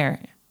are there.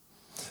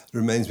 It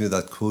reminds me of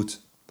that quote,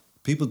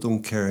 people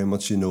don't care how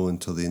much you know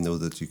until they know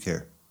that you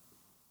care.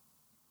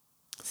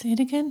 Say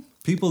it again.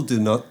 People do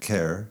not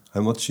care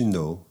how much you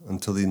know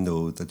until they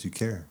know that you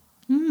care.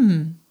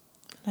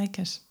 Like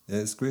it. Yeah,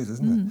 it's great,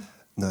 isn't it?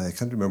 Now, I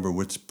can't remember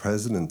which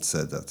president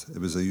said that. It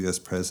was a US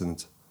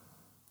president.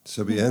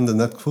 Shall we end on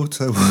that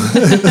quote? I don't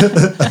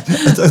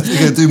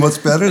think I do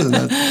much better than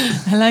that.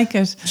 I like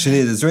it.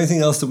 Sinead, is there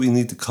anything else that we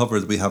need to cover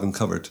that we haven't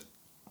covered?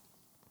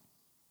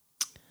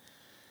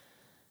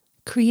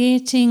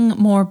 Creating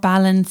more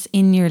balance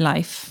in your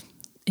life.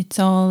 It's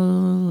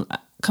all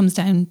comes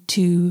down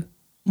to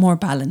more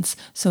balance.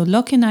 So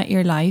looking at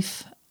your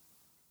life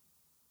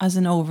as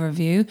an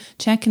overview,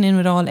 checking in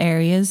with all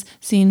areas,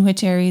 seeing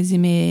which areas you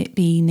may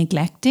be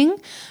neglecting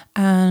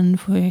and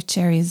which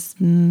areas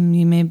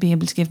you may be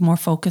able to give more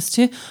focus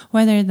to,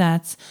 whether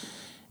that's,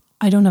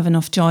 I don't have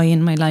enough joy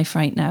in my life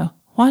right now.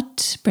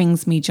 What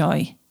brings me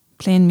joy?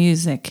 Playing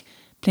music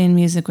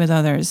with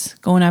others,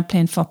 going out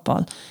playing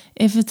football.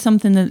 If it's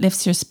something that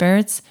lifts your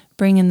spirits,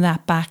 bringing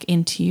that back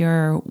into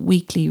your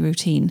weekly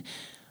routine.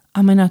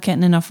 Am I not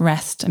getting enough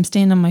rest? I'm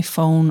staying on my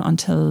phone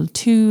until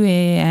 2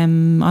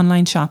 a.m.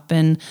 online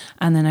shopping,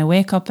 and then I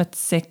wake up at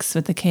 6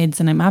 with the kids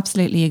and I'm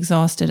absolutely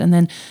exhausted, and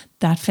then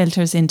that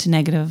filters into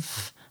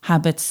negative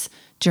habits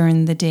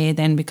during the day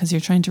then, because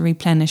you're trying to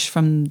replenish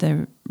from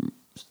the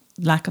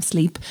lack of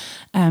sleep.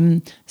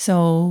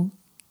 So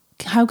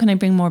how can I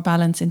bring more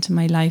balance into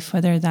my life,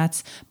 whether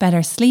that's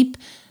better sleep,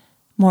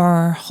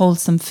 more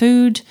wholesome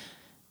food,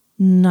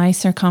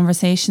 nicer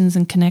conversations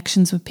and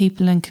connections with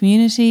people and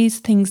communities,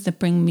 things that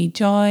bring me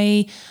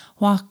joy.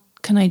 What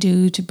can I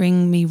do to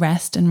bring me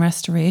rest and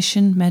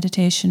restoration,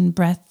 meditation,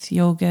 breath,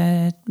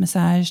 yoga,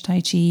 massage,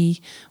 tai chi,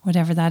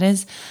 whatever that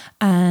is.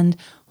 And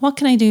what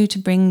can I do to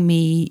bring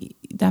me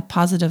that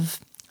positive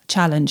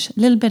challenge, a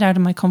little bit out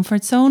of my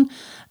comfort zone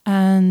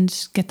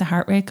and get the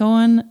heart rate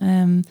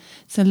going.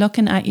 So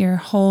looking at your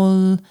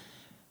whole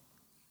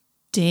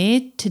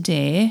day to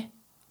day,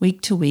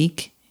 week to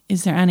week,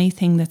 is there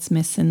anything that's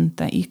missing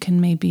that you can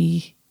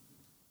maybe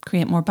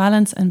create more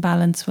balance, and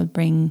balance will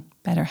bring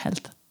better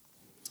health?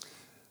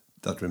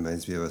 That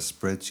reminds me of a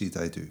spreadsheet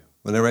I do.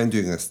 Whenever I'm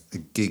doing a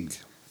gig,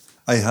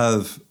 I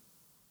have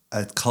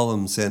a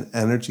column saying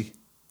energy,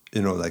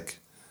 like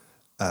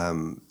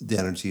the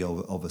energy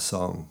of a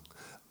song.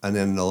 And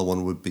then another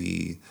one would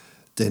be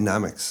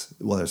dynamics,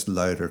 whether it's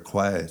loud or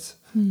quiet.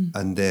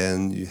 And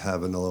then you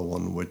have another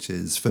one which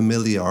is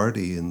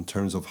familiarity in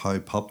terms of how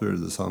popular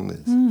the song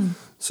is.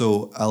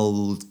 So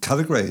I'll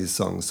categorize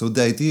songs. So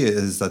the idea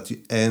is that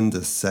you end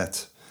a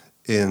set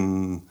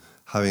in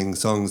having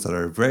songs that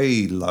are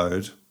very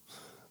loud,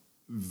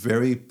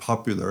 very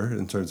popular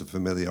in terms of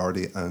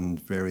familiarity, and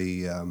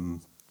very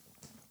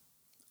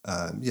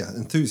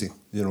enthusing.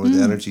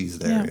 The energy is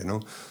there. Yeah.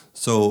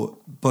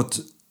 So, but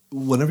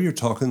whenever you're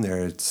talking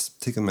there, it's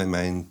taken my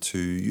mind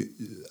to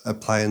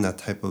applying that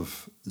type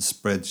of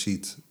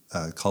spreadsheet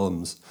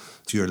columns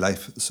to your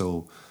life.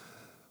 So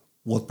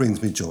what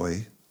brings me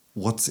joy?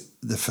 What's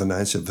the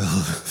financial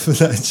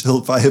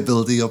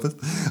viability of it?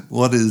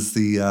 What is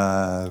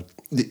the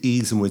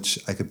ease in which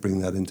I could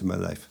bring that into my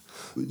life?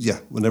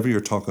 Yeah, whenever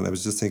you're talking, I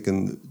was just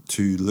thinking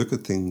to look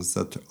at things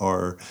that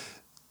are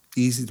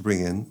easy to bring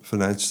in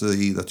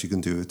financially, that you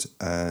can do it,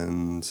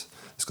 and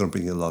it's going to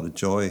bring you a lot of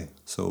joy.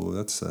 So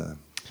that's...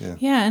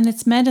 Yeah, and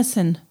it's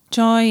medicine.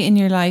 Joy in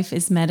your life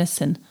is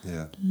medicine.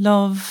 Yeah.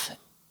 Love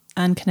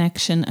and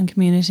connection and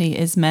community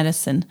is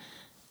medicine.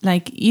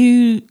 Like,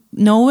 you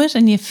know it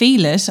and you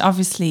feel it,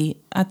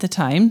 obviously, at the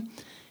time.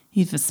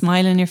 You have a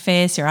smile on your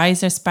face, your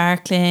eyes are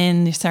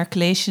sparkling, your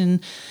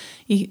circulation,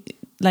 you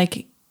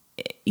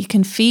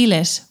can feel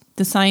it.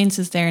 The science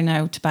is there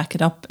now to back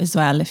it up as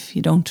well if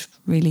you don't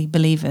really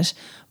believe it.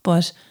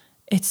 But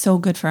it's so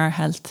good for our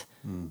health.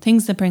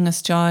 Things that bring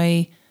us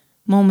joy,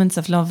 moments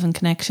of love and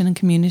connection and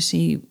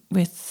community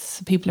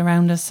with people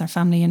around us, our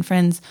family and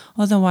friends.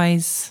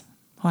 Otherwise,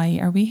 why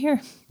are we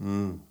here?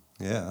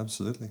 Yeah,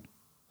 absolutely.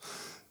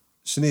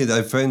 Sinead,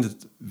 I found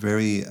it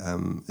very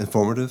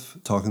informative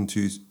talking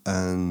to you,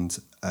 and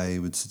I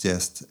would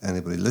suggest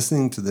anybody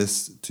listening to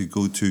this to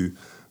go to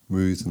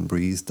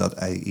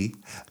movethandbreathe.ie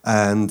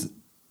and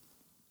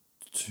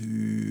to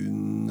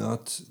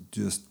not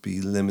just be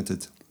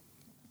limited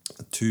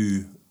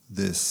to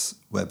this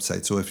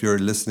website. So if you're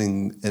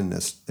listening in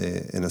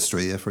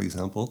Australia, for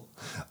example,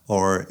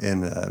 or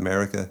in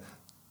America,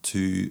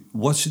 to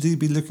what should you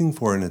be looking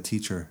for in a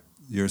teacher?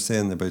 you're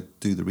saying about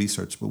do the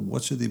research, but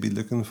what should they be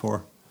looking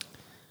for?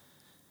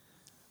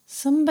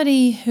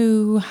 Somebody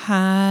who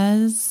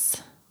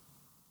has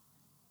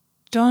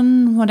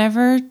done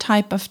whatever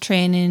type of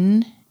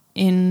training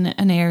in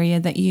an area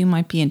that you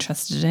might be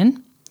interested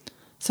in.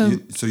 So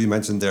you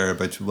mentioned there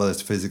about whether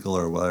it's physical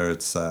or whether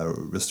it's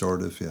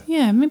restorative.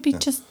 Maybe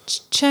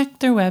just check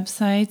their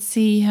website,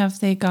 see have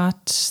they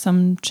got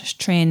some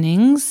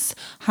trainings,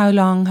 how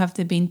long have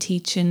they been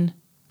teaching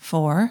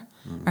for,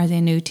 are they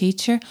a new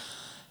teacher,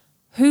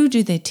 who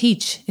do they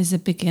teach, is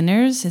it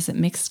beginners, is it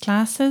mixed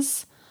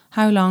classes,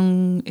 how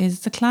long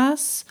is the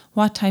class,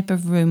 what type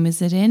of room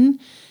is it in.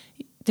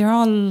 They're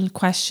all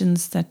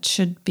questions that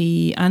should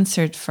be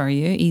answered for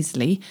you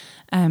easily.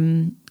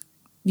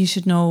 You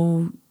should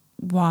know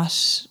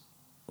what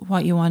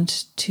you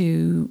want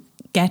to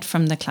get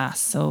from the class.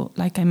 So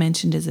like I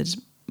mentioned, is it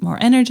more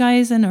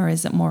energizing or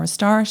is it more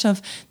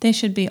restorative? They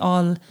should be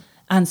all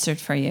answered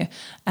for you.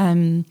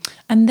 And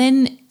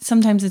then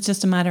sometimes it's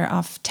just a matter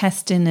of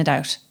testing it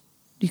out.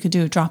 You could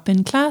do a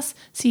drop-in class,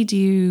 see do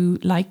you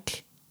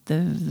like the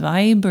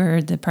vibe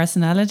or the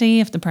personality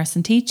of the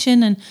person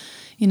teaching, and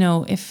you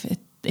know if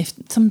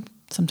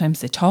sometimes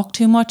they talk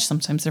too much,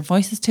 sometimes their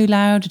voice is too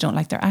loud, I don't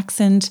like their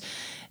accent,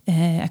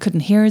 I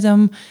couldn't hear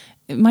them.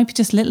 It might be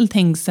just little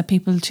things that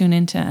people tune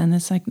into and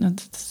it's like, no,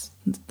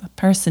 that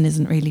person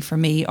isn't really for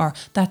me, or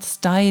that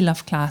style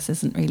of class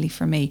isn't really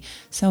for me.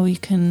 So you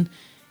can,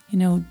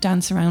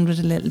 dance around with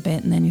it a little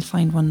bit and then you'll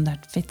find one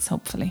that fits,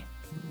 hopefully.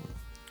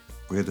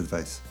 Great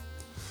advice.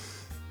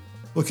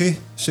 Okay,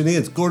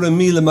 Sinead, gora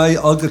míle mai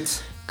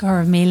agat.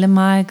 Gora míle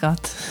mai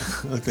agat.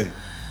 Okay,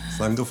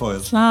 slán go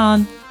fáil.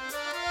 Slán.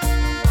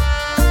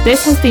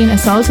 This has been a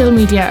Salt Hill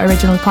Media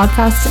original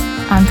podcast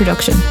and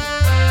production.